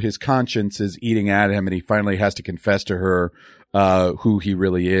place where his conscience is eating at him, and he finally has to confess to her who he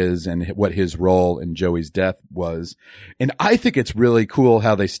really is and what his role in Joey's death was. And I think it's really cool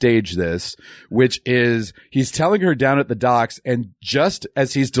how they stage this, which is he's telling her down at the docks, and just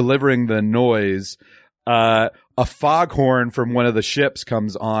as he's delivering the noise, a foghorn from one of the ships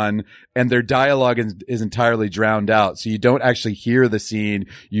comes on, and their dialogue is entirely drowned out. So you don't actually hear the scene.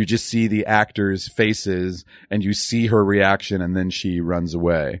 You just see the actors' faces, and you see her reaction, and then she runs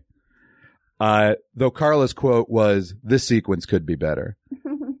away. Though Carla's quote was, "This sequence could be better."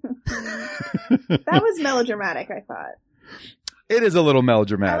 That was melodramatic, I thought. It is a little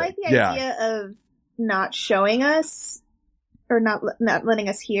melodramatic. I like the idea of not showing us, or not letting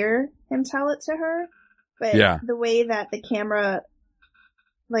us hear him tell it to her. But the way that the camera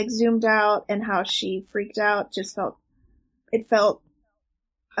like zoomed out and how she freaked out just felt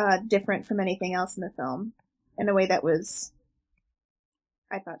different from anything else in the film in a way that was,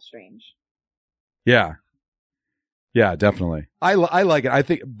 I thought, strange. Yeah. Yeah, definitely. I like it. I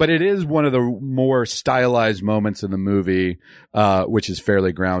think, but it is one of the more stylized moments in the movie, which is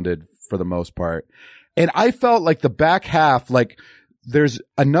fairly grounded for the most part. And I felt like the back half, like, there's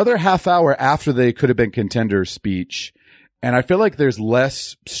another half hour after they could have been contender speech. And I feel like there's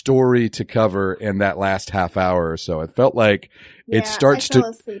less story to cover in that last half hour or so. It felt like it starts to. I fell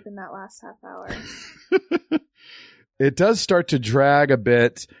asleep in that last half hour. It does start to drag a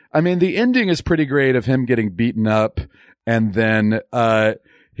bit. I mean, the ending is pretty great of him getting beaten up and then,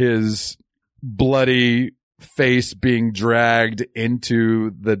 his bloody face being dragged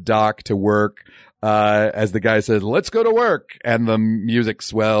into the dock to work. As the guy says, "Let's go to work," and the music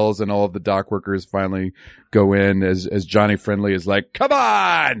swells and all of the dock workers finally go in as Johnny Friendly is like, "Come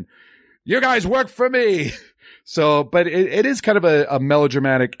on, you guys work for me." So, but it is kind of a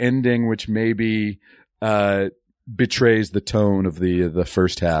melodramatic ending, which maybe, betrays the tone of the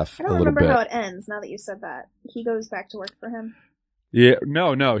first half a little bit. I don't remember how it ends now that you said that. He goes back to work for him. Yeah,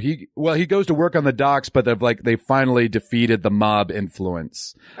 no. He goes to work on the docks, but they finally defeated the mob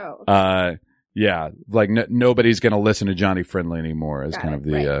influence. Oh. Okay. Yeah, like nobody's going to listen to Johnny Friendly anymore is kind of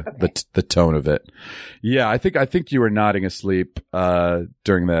the tone of it. Yeah, I think you were nodding asleep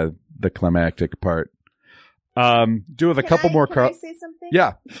during the climactic part. Do have a couple more. Can I say something?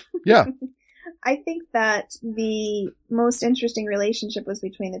 Yeah. I think that the most interesting relationship was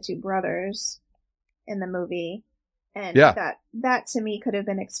between the two brothers in the movie, and that to me could have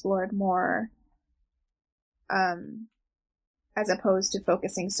been explored more. As opposed to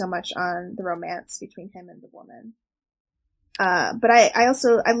focusing so much on the romance between him and the woman. But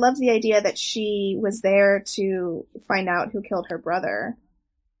I love the idea that she was there to find out who killed her brother.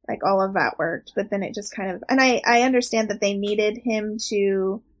 Like, all of that worked, but then it just kind of, and I understand that they needed him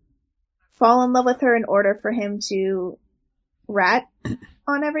to fall in love with her in order for him to rat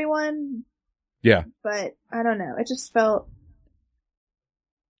on everyone. Yeah. But I don't know. It just felt,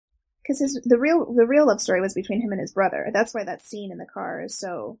 because the real love story was between him and his brother. That's why that scene in the car is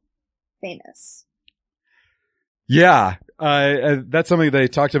so famous. Yeah, that's something they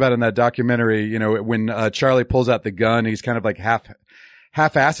talked about in that documentary. You know, when Charlie pulls out the gun, he's kind of like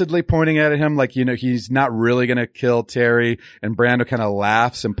half-assedly pointing at him, like, you know, he's not really going to kill Terry, and Brando kind of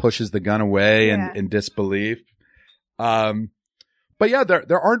laughs and pushes the gun away in disbelief. But But yeah,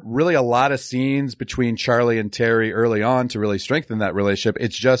 there aren't really a lot of scenes between Charlie and Terry early on to really strengthen that relationship.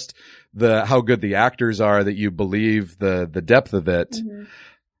 It's just how good the actors are that you believe the depth of it.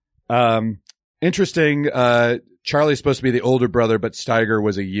 Mm-hmm. Interesting. Charlie's supposed to be the older brother, but Steiger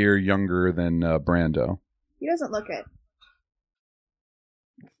was a year younger than Brando. He doesn't look it.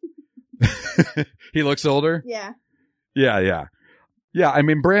 He looks older? Yeah. Yeah. I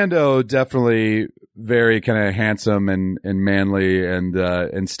mean, Brando definitely very kind of handsome and manly, and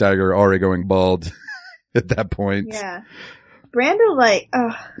Steiger already going bald at that point. Yeah. Brando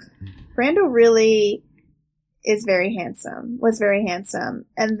really was very handsome.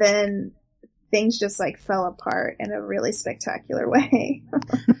 And then things just like fell apart in a really spectacular way.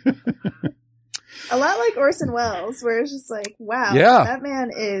 A lot like Orson Welles, where it's just like, wow, that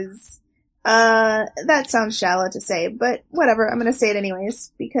man is, that sounds shallow to say, but whatever, I'm going to say it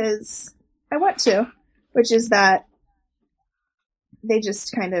anyways, because I want to, which is that they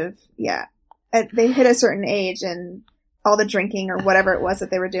just kind of, they hit a certain age and all the drinking or whatever it was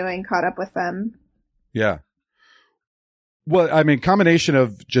that they were doing caught up with them. Yeah. Well, I mean, combination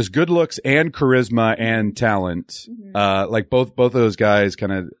of just good looks and charisma and talent. Mm-hmm. Like both of those guys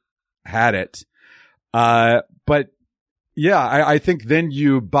kind of had it. But yeah, I think then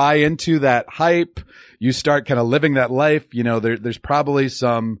you buy into that hype. You start kind of living that life. You know, there's probably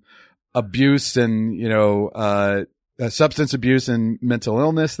some abuse and, substance abuse and mental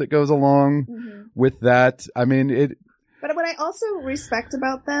illness that goes along with that. I mean, But what I also respect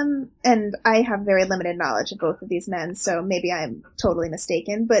about them, and I have very limited knowledge of both of these men, so maybe I'm totally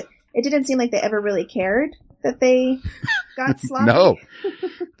mistaken, but it didn't seem like they ever really cared that they got sloppy. No,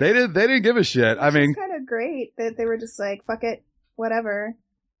 they didn't give a shit. I mean, it's kind of great that they were just like, fuck it, whatever.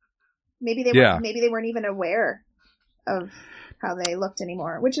 Maybe they weren't even aware of how they looked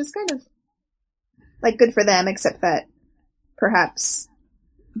anymore, which is kind of like good for them, except that perhaps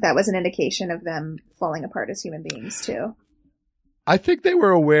that was an indication of them falling apart as human beings too. I think they were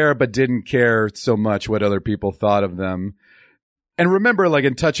aware, but didn't care so much what other people thought of them. And remember, like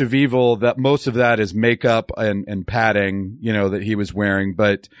in Touch of Evil, that most of that is makeup and padding, that he was wearing,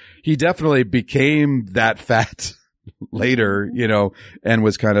 but he definitely became that fat later, and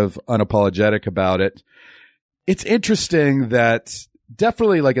was kind of unapologetic about it. It's interesting that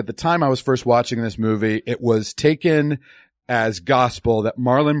definitely, like at the time I was first watching this movie, it was taken as gospel that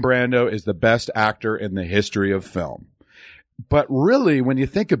Marlon Brando is the best actor in the history of film. But really, when you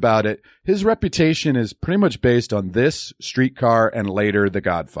think about it, his reputation is pretty much based on this, Streetcar, and later The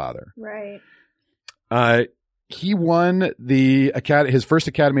Godfather. Right. He won his first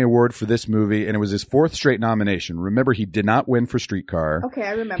Academy Award for this movie, and it was his fourth straight nomination. Remember, he did not win for Streetcar. Okay,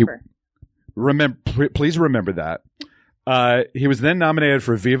 I remember. Please remember that. He was then nominated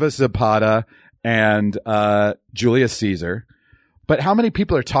for Viva Zapata and Julius Caesar. But how many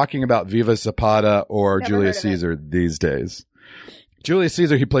people are talking about Viva Zapata or Julius Caesar these days? Julius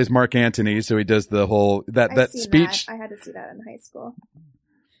Caesar, he plays Mark Antony, so he does the whole that speech. I had to see that in high school.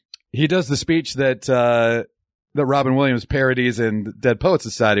 He does the speech that Robin Williams parodies in Dead Poets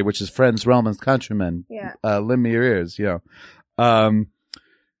Society, which is "Friends, Romans, Countrymen, lend me your ears." He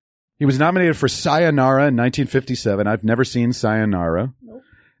was nominated for Sayonara in 1957. I've never seen Sayonara. Nope.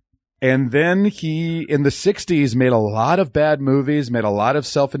 And then he, in the 60s, made a lot of bad movies, made a lot of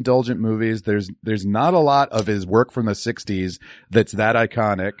self-indulgent movies. There's not a lot of his work from the 60s that's that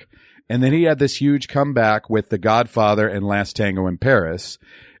iconic. And then he had this huge comeback with The Godfather and Last Tango in Paris.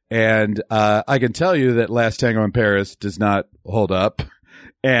 And I can tell you that Last Tango in Paris does not hold up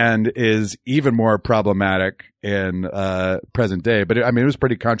and is even more problematic in present day. But it was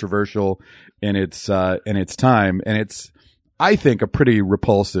pretty controversial in its time, and it's, I think, a pretty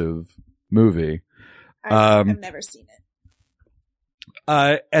repulsive movie. I've never seen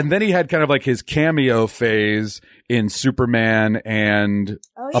it. And then he had kind of like his cameo phase in Superman and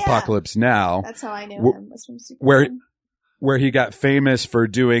Apocalypse Now. That's how I knew him, was from Superman. Where he got famous for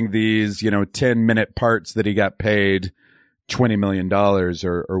doing these, 10-minute parts that he got paid $20 million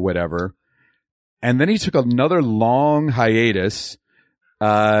or whatever. And then he took another long hiatus.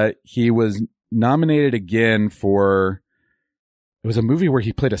 He was nominated again for, it was a movie where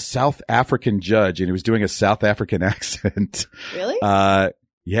he played a South African judge and he was doing a South African accent. Really?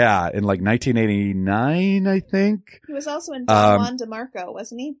 Yeah, in like 1989, I think. He was also in Don Juan DeMarco,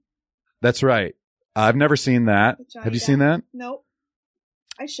 wasn't he? That's right. I've never seen that. Have you seen that? Nope.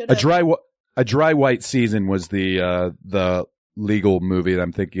 I should have. A Dry White Season was the legal movie that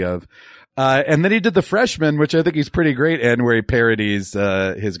I'm thinking of. And then he did The Freshman, which I think he's pretty great in, where he parodies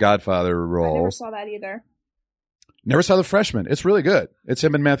his Godfather role. I never saw that either. Never saw The Freshman. It's really good. It's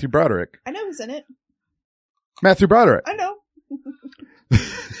him and Matthew Broderick. I know who's in it. Matthew Broderick. I know.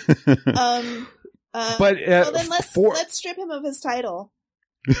 But well, then let's strip him of his title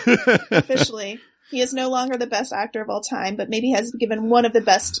officially. He is no longer the best actor of all time, but maybe has given one of the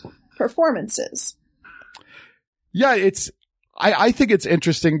best performances. Yeah, I think it's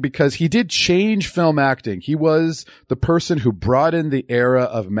interesting because he did change film acting. He was the person who brought in the era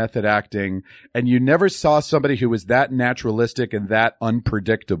of method acting, and you never saw somebody who was that naturalistic and that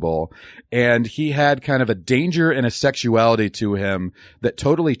unpredictable. And he had kind of a danger and a sexuality to him that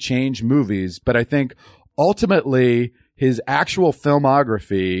totally changed movies. But I think ultimately his actual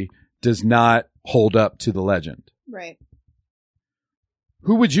filmography does not hold up to the legend. Right.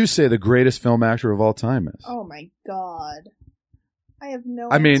 Who would you say the greatest film actor of all time is? Oh my God. I have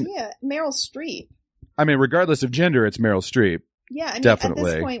no idea. Meryl Streep. I mean, regardless of gender, it's Meryl Streep. Yeah, I mean,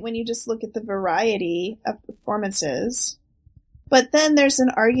 definitely. At this point, when you just look at the variety of performances, but then there's an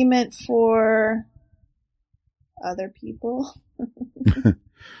argument for other people.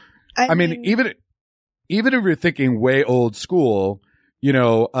 I mean, even if you're thinking way old school, you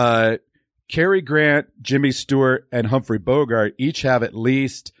know, Cary Grant, Jimmy Stewart, and Humphrey Bogart each have at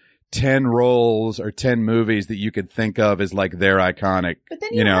least 10 roles or 10 movies that you could think of as like their iconic. But then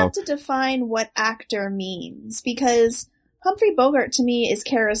you have to define what actor means, because Humphrey Bogart to me is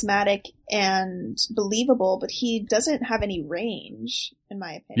charismatic and believable, but he doesn't have any range, in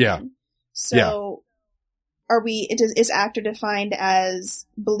my opinion. Yeah. So is actor defined as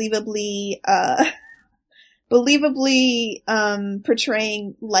believably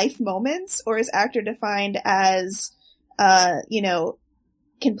portraying life moments, or is actor defined as,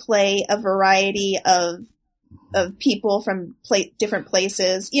 can play a variety of people from different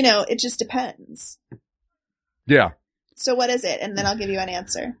places? You know, it just depends. Yeah. So what is it? And then I'll give you an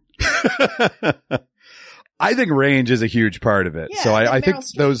answer. I think range is a huge part of it. Yeah, so I think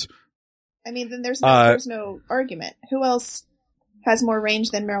those. I mean, then there's no argument. Who else has more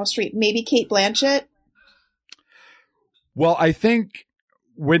range than Meryl Streep? Maybe Cate Blanchett. Well, I think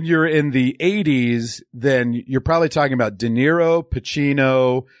when you're in the 80s, then you're probably talking about De Niro,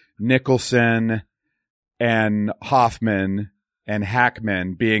 Pacino, Nicholson, and Hoffman and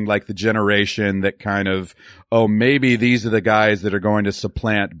Hackman being like the generation that kind of, maybe these are the guys that are going to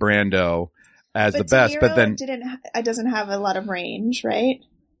supplant Brando as the best. De Niro but then doesn't have a lot of range, right?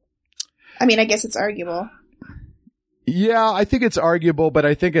 I mean, I guess it's arguable. Yeah, I think it's arguable, but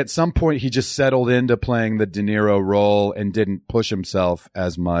I think at some point he just settled into playing the De Niro role and didn't push himself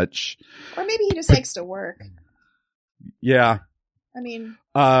as much. Or maybe he just likes to work. Yeah. I mean,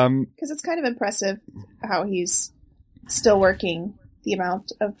 because it's kind of impressive how he's still working, the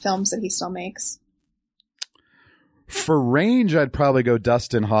amount of films that he still makes. For range, I'd probably go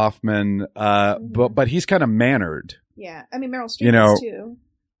Dustin Hoffman, but he's kind of mannered. Yeah, I mean, Meryl Streep is too.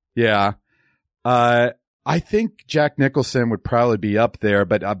 Yeah. I think Jack Nicholson would probably be up there,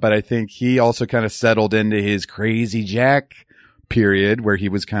 but I think he also kind of settled into his Crazy Jack period where he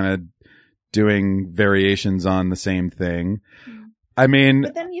was kind of doing variations on the same thing. I mean,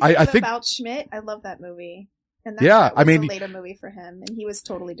 but then you think about Schmidt. I love that movie. And that was a later movie for him, and he was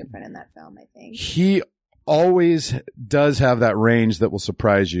totally different in that film, I think. He always does have that range that will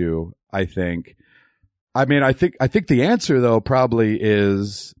surprise you, I think. I mean, I think the answer though probably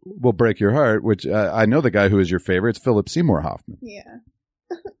will break your heart, which I know the guy who is your favorite. It's Philip Seymour Hoffman. Yeah.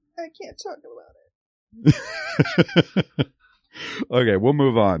 I can't talk about it. Okay, we'll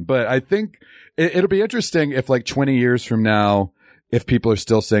move on. But I think it'll be interesting if like 20 years from now, if people are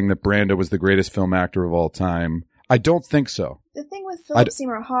still saying that Brando was the greatest film actor of all time. I don't think so. The thing with Philip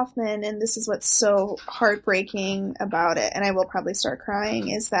Seymour Hoffman, and this is what's so heartbreaking about it, and I will probably start crying,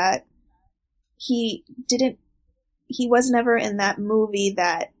 is that he was never in that movie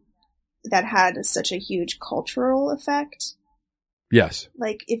that had such a huge cultural effect. Yes.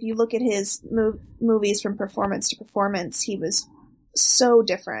 Like, if you look at his movies from performance to performance, he was so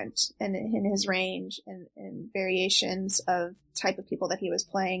different in his range and variations of type of people that he was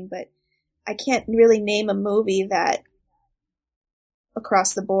playing. But I can't really name a movie that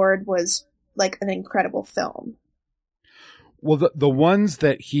across the board was like an incredible film. Well, the ones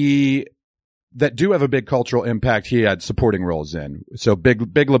that do have a big cultural impact, he had supporting roles in. So Big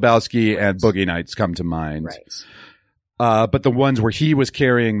Lebowski and Boogie Nights come to mind. Right. But the ones where he was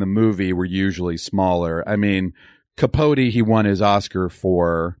carrying the movie were usually smaller. I mean, Capote, he won his Oscar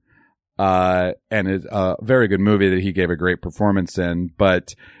for, and it's a very good movie that he gave a great performance in,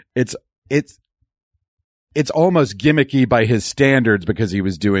 but it's almost gimmicky by his standards because he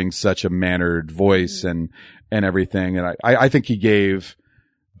was doing such a mannered voice and everything. And I think he gave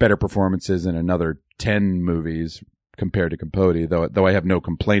better performances in another 10 movies compared to Capote, though I have no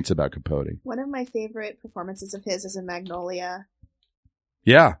complaints about Capote. One of my favorite performances of his is in Magnolia.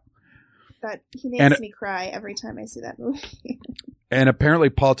 Yeah. That he makes me cry every time I see that movie. And apparently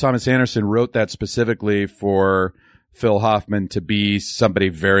Paul Thomas Anderson wrote that specifically for Phil Hoffman to be somebody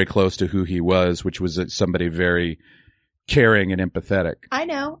very close to who he was, which was somebody very caring and empathetic. I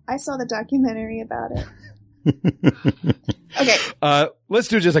know. I saw the documentary about it. Okay. Let's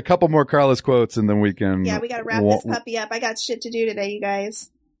do just a couple more Carlos quotes and then we can... Yeah, we got to wrap this puppy up. I got shit to do today, you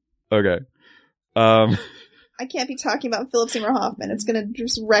guys. Okay. I can't be talking about Philip Seymour Hoffman. It's going to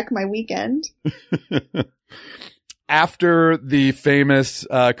just wreck my weekend. After the famous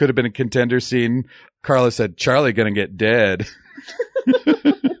could have been a contender scene, Carlos said, Charlie gonna get dead.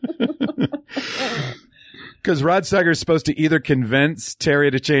 Because Rod Steiger is supposed to either convince Terry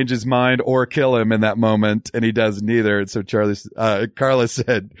to change his mind or kill him in that moment, and he does neither. And so Carlos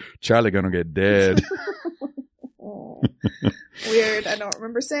said, Charlie gonna get dead. Weird. I don't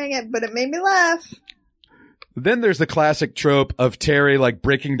remember saying it, but it made me laugh. Then there's the classic trope of Terry like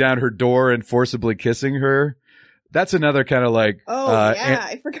breaking down her door and forcibly kissing her. That's another kind of like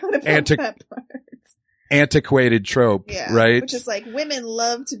I forgot about that part. Antiquated trope, yeah, right? Which is like women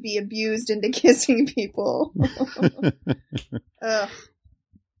love to be abused into kissing people. Ugh.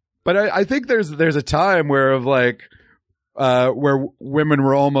 But I think there's a time where where women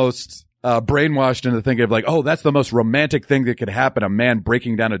were almost brainwashed into thinking of like, oh, that's the most romantic thing that could happen, a man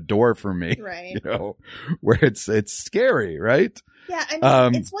breaking down a door for me. Right. You know, where it's scary, right? Yeah, I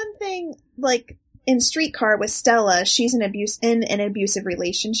mean, it's one thing, like, in Streetcar with Stella, she's in an abusive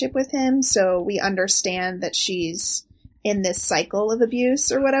relationship with him, so we understand that she's in this cycle of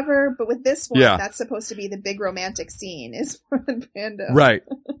abuse or whatever. But with this one, that's supposed to be the big romantic scene, is Marlon Brando. Right.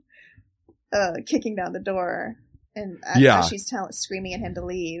 Kicking down the door. And as she's screaming at him to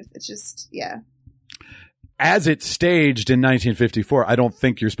leave. It's just, As it's staged in 1954, I don't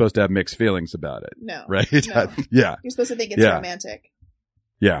think you're supposed to have mixed feelings about it. No. Right? No. Yeah. You're supposed to think it's romantic.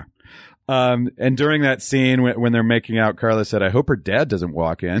 Yeah. And during that scene when they're making out, Carla said, I hope her dad doesn't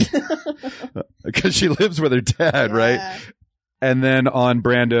walk in. Because she lives with her dad, right? And then on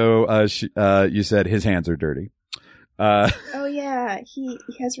Brando, you said his hands are dirty. Oh yeah, he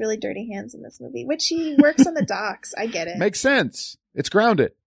has really dirty hands in this movie, which he works on the docks. I get it. Makes sense. It's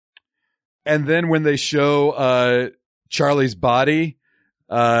grounded. And then when they show Charlie's body,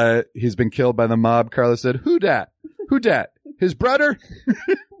 he's been killed by the mob. Carla said, "Who dat? Who dat? His brother?"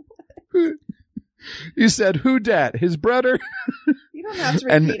 You said, "Who dat? His brother?" You don't have to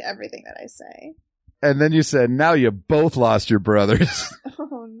repeat everything that I say. And then you said, "Now you both lost your brothers."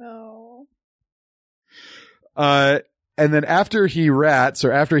 Oh no. And then after he rats,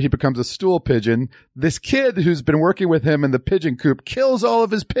 or after he becomes a stool pigeon, this kid who's been working with him in the pigeon coop kills all of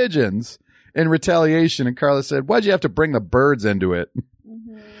his pigeons in retaliation. And Carla said, "Why'd you have to bring the birds into it?"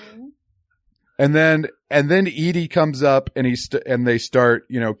 Mm-hmm. And then Edie comes up and and they start,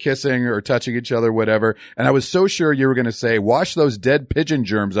 kissing or touching each other, whatever. And I was so sure you were going to say, "Wash those dead pigeon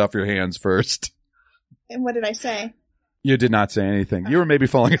germs off your hands first." And what did I say? You did not say anything. You were maybe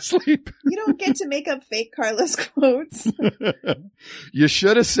falling asleep. You don't get to make up fake Carlos quotes. You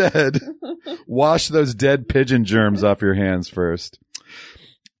should have said, "Wash those dead pigeon germs off your hands first."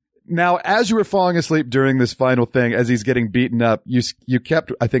 Now, as you were falling asleep during this final thing, as he's getting beaten up, you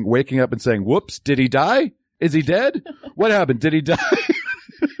kept, I think, waking up and saying, "Whoops, did he die? Is he dead? What happened? Did he die?"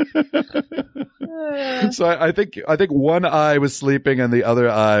 So I think one eye was sleeping and the other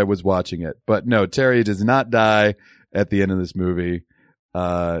eye was watching it. But no, Terry does not die at the end of this movie.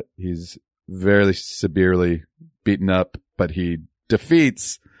 He's very severely beaten up, but he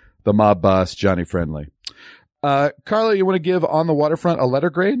defeats the mob boss, Johnny Friendly. Carla, you want to give On the Waterfront a letter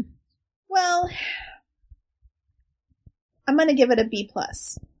grade? Well, I'm going to give it a B+.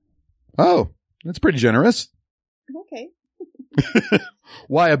 Oh, that's pretty generous. Okay.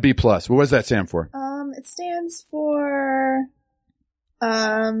 Why a B+? What does that stand for? It stands for,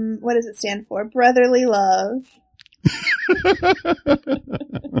 what does it stand for? Brotherly love.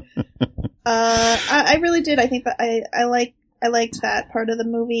 I really did. I think that I liked that part of the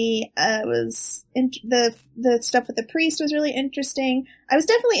movie. It was the stuff with the priest was really interesting. I was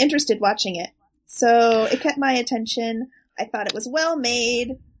definitely interested watching it, so it kept my attention. I thought it was well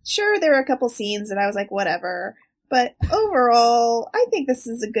made. Sure, there were a couple scenes that I was like, whatever. But overall, I think this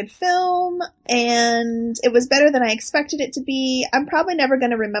is a good film, and it was better than I expected it to be. I'm probably never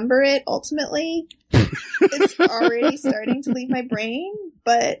going to remember it, ultimately. It's already starting to leave my brain,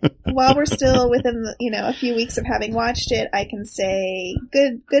 but while we're still within, a few weeks of having watched it, I can say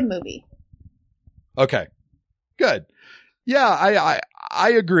good movie. Okay. Good. Yeah, I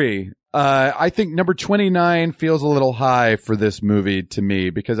agree. I think number 29 feels a little high for this movie to me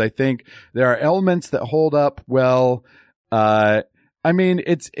because I think there are elements that hold up well. I mean,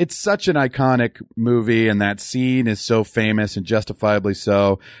 it's such an iconic movie and that scene is so famous and justifiably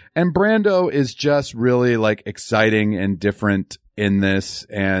so. And Brando is just really like exciting and different in this.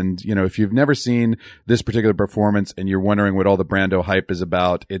 And, you know, if you've never seen this particular performance and you're wondering what all the Brando hype is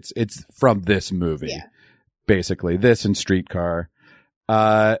about, it's from this movie. Yeah. Basically, this and Streetcar.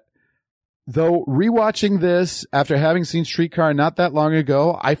 Though rewatching this after having seen Streetcar not that long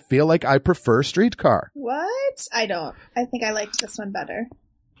ago, I feel like I prefer Streetcar. What? I don't. I think I liked this one better.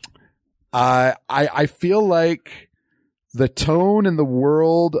 I feel like the tone and the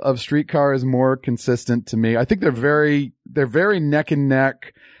world of Streetcar is more consistent to me. I think they're very neck and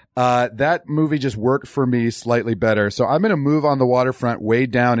neck. That movie just worked for me slightly better. So I'm going to move On the Waterfront way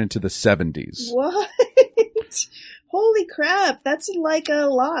down into the 70s. What? Holy crap, that's like a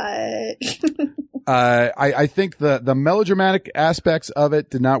lot. I think the melodramatic aspects of it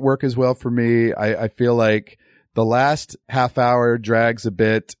did not work as well for me. I feel like the last half hour drags a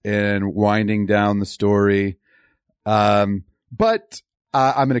bit in winding down the story. But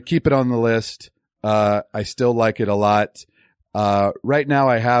I'm going to keep it on the list. I still like it a lot. Right now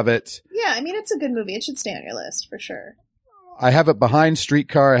I have it. Yeah, I mean, it's a good movie. It should stay on your list for sure. I have it behind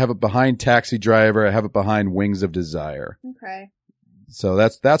Streetcar. I have it behind Taxi Driver. I have it behind Wings of Desire. Okay. So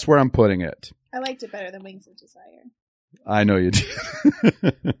that's where I'm putting it. I liked it better than Wings of Desire. I know you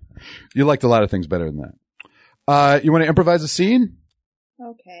did. You liked a lot of things better than that. You want to improvise a scene?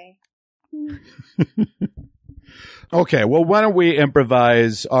 Okay. Okay. Well, why don't we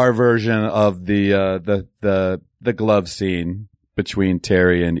improvise our version of the glove scene between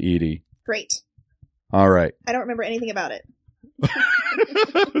Terry and Edie? Great. All right. I don't remember anything about it.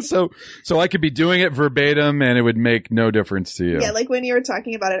 So I could be doing it verbatim and it would make no difference to you. Yeah, like when you were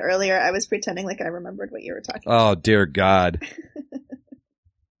talking about it earlier, I was pretending like I remembered what you were talking about. Oh, dear God.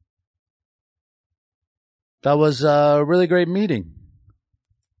 That was a really great meeting.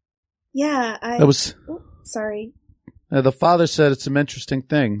 Yeah, That was. sorry. The father said some interesting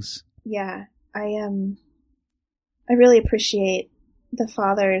things. Yeah, I really appreciate the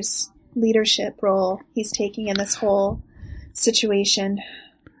father's leadership role he's taking in this whole situation.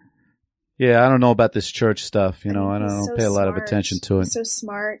 Yeah, I don't know about this church stuff. You know, I He's don't so pay a lot of smart. attention to it. He's so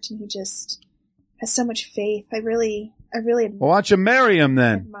smart, and he just has so much faith. I really Well, why don't you marry him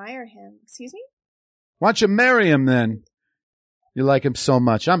then? admire him. Excuse me? Why don't you marry him then? You like him so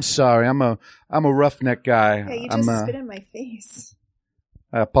much. I'm sorry. I'm a roughneck guy. Yeah, you just spit in my face.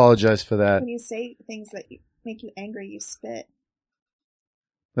 I apologize for that. When you say things that make you angry, you spit.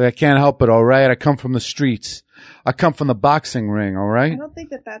 But I can't help it, all right? I come from the streets. I come from the boxing ring, all right? I don't think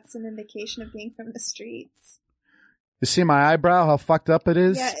that that's an indication of being from the streets. You see my eyebrow, how fucked up it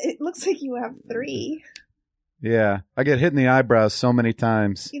is? Yeah, it looks like you have 3. Yeah, I get hit in the eyebrows so many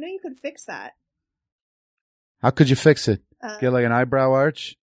times. You know, you could fix that. How could you fix it? Get like an eyebrow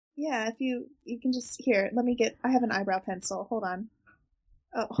arch? Yeah, if you can just, here, I have an eyebrow pencil. Hold on.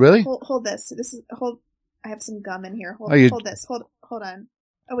 Oh, Really? Hold this. I have some gum in here. Hold this. Hold on.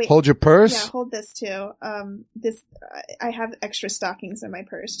 Oh, wait. Hold your purse? Yeah, hold this too. I have extra stockings in my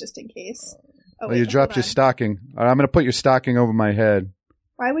purse just in case. Oh, wait, you dropped your stocking. All right, I'm going to put your stocking over my head.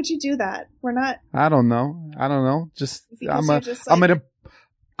 Why would you do that? We're not. I don't know. Just, Because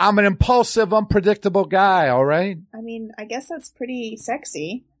I'm an impulsive, unpredictable guy, all right? I mean, I guess that's pretty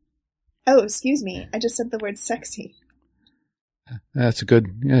sexy. Oh, excuse me. I just said the word sexy. That's a good,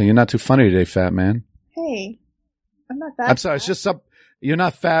 yeah, you're not too funny today, fat man. Hey, I'm not that I'm sorry, it's just you're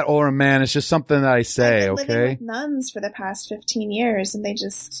not fat or a man, it's just something that I say, I've been okay? living with nuns for the past 15 years, and they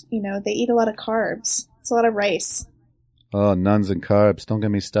just, they eat a lot of carbs. It's a lot of rice. Oh, nuns and carbs, don't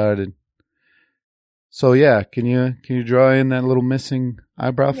get me started. So yeah, can you draw in that little missing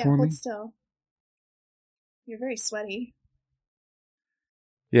eyebrow Yeah, for hold me? still. You're very sweaty.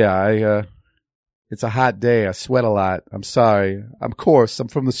 Yeah, it's a hot day. I sweat a lot. I'm sorry. I'm coarse. I'm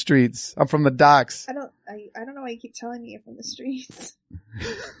from the streets. I'm from the docks. I don't know why you keep telling me you're from the streets.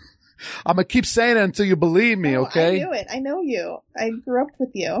 I'm gonna keep saying it until you believe me, No, okay? I knew it. I know you. I grew up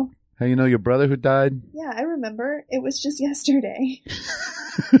with you. Hey, you know your brother who died? Yeah, I remember. It was just yesterday.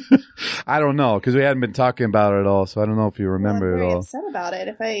 I don't know, because we hadn't been talking about it at all, so I don't know if you remember I'm it very all. upset about it.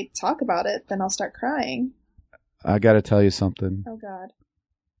 If I talk about it, then I'll start crying. I gotta tell you something. Oh, God.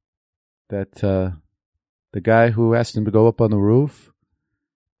 That, the guy who asked him to go up on the roof,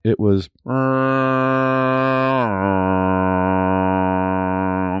 it was...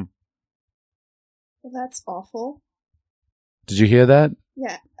 Well, that's awful. Did you hear that?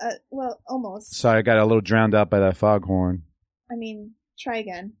 Yeah, well, almost. Sorry, I got a little drowned out by that foghorn. I mean, try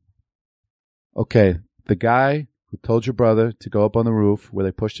again. Okay, the guy who told your brother to go up on the roof where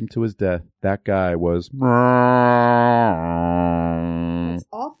they pushed him to his death, that guy was... That's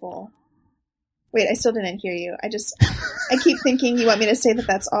awful. Wait, I still didn't hear you. I keep thinking you want me to say that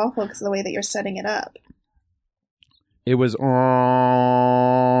that's awful because of the way that you're setting it up. It was...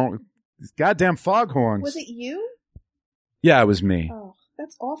 Goddamn foghorns. Was it you? Yeah, it was me. Oh,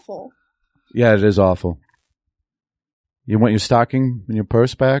 that's awful. Yeah, it is awful. You want your stocking and your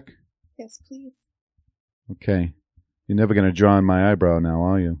purse back? Yes, please. Okay. You're never going to draw on my eyebrow now,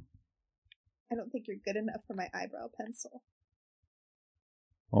 are you? I don't think you're good enough for my eyebrow pencil.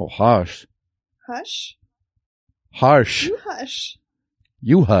 Oh, harsh. Hush? Harsh. You hush.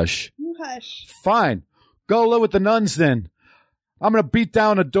 You hush. You hush. Fine. Go live with the nuns then. I'm going to beat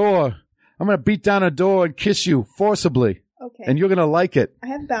down a door. I'm going to beat down a door and kiss you forcibly. Okay. And you're going to like it. I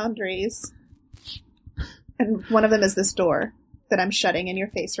have boundaries. And one of them is this door that I'm shutting in your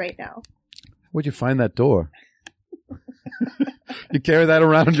face right now. Where'd you find that door? You carry that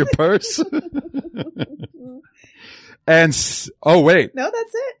around in your purse? And, oh wait. No,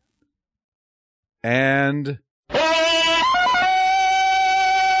 that's it. And...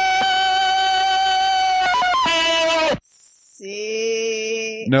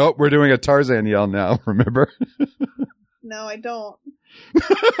 See? Nope, we're doing a Tarzan yell now, remember? No, I don't.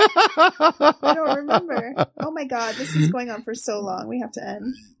 I don't remember. Oh my god, this is going on for so long. We have to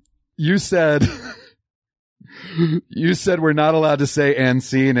end. You said we're not allowed to say "and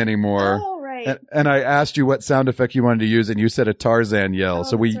scene" anymore. Oh, right. And I asked you what sound effect you wanted to use, and you said a Tarzan yell. Oh,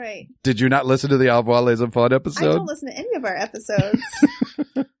 so that's right. Did you not listen to the Au revoir, les enfants I episode? don't listen to any of our episodes.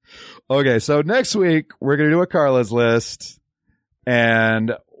 Okay, so next week we're going to do a Carla's list.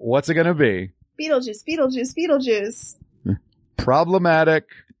 And what's it going to be? Beetlejuice, Beetlejuice, Beetlejuice. Problematic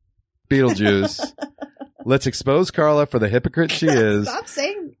Beetlejuice. Let's expose Carla for the hypocrite she is.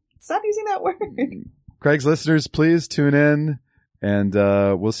 Stop using that word. Craig's listeners, please tune in, and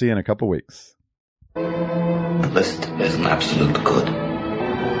we'll see you in a couple weeks. The list is an absolute good.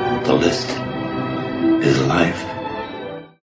 The list is life.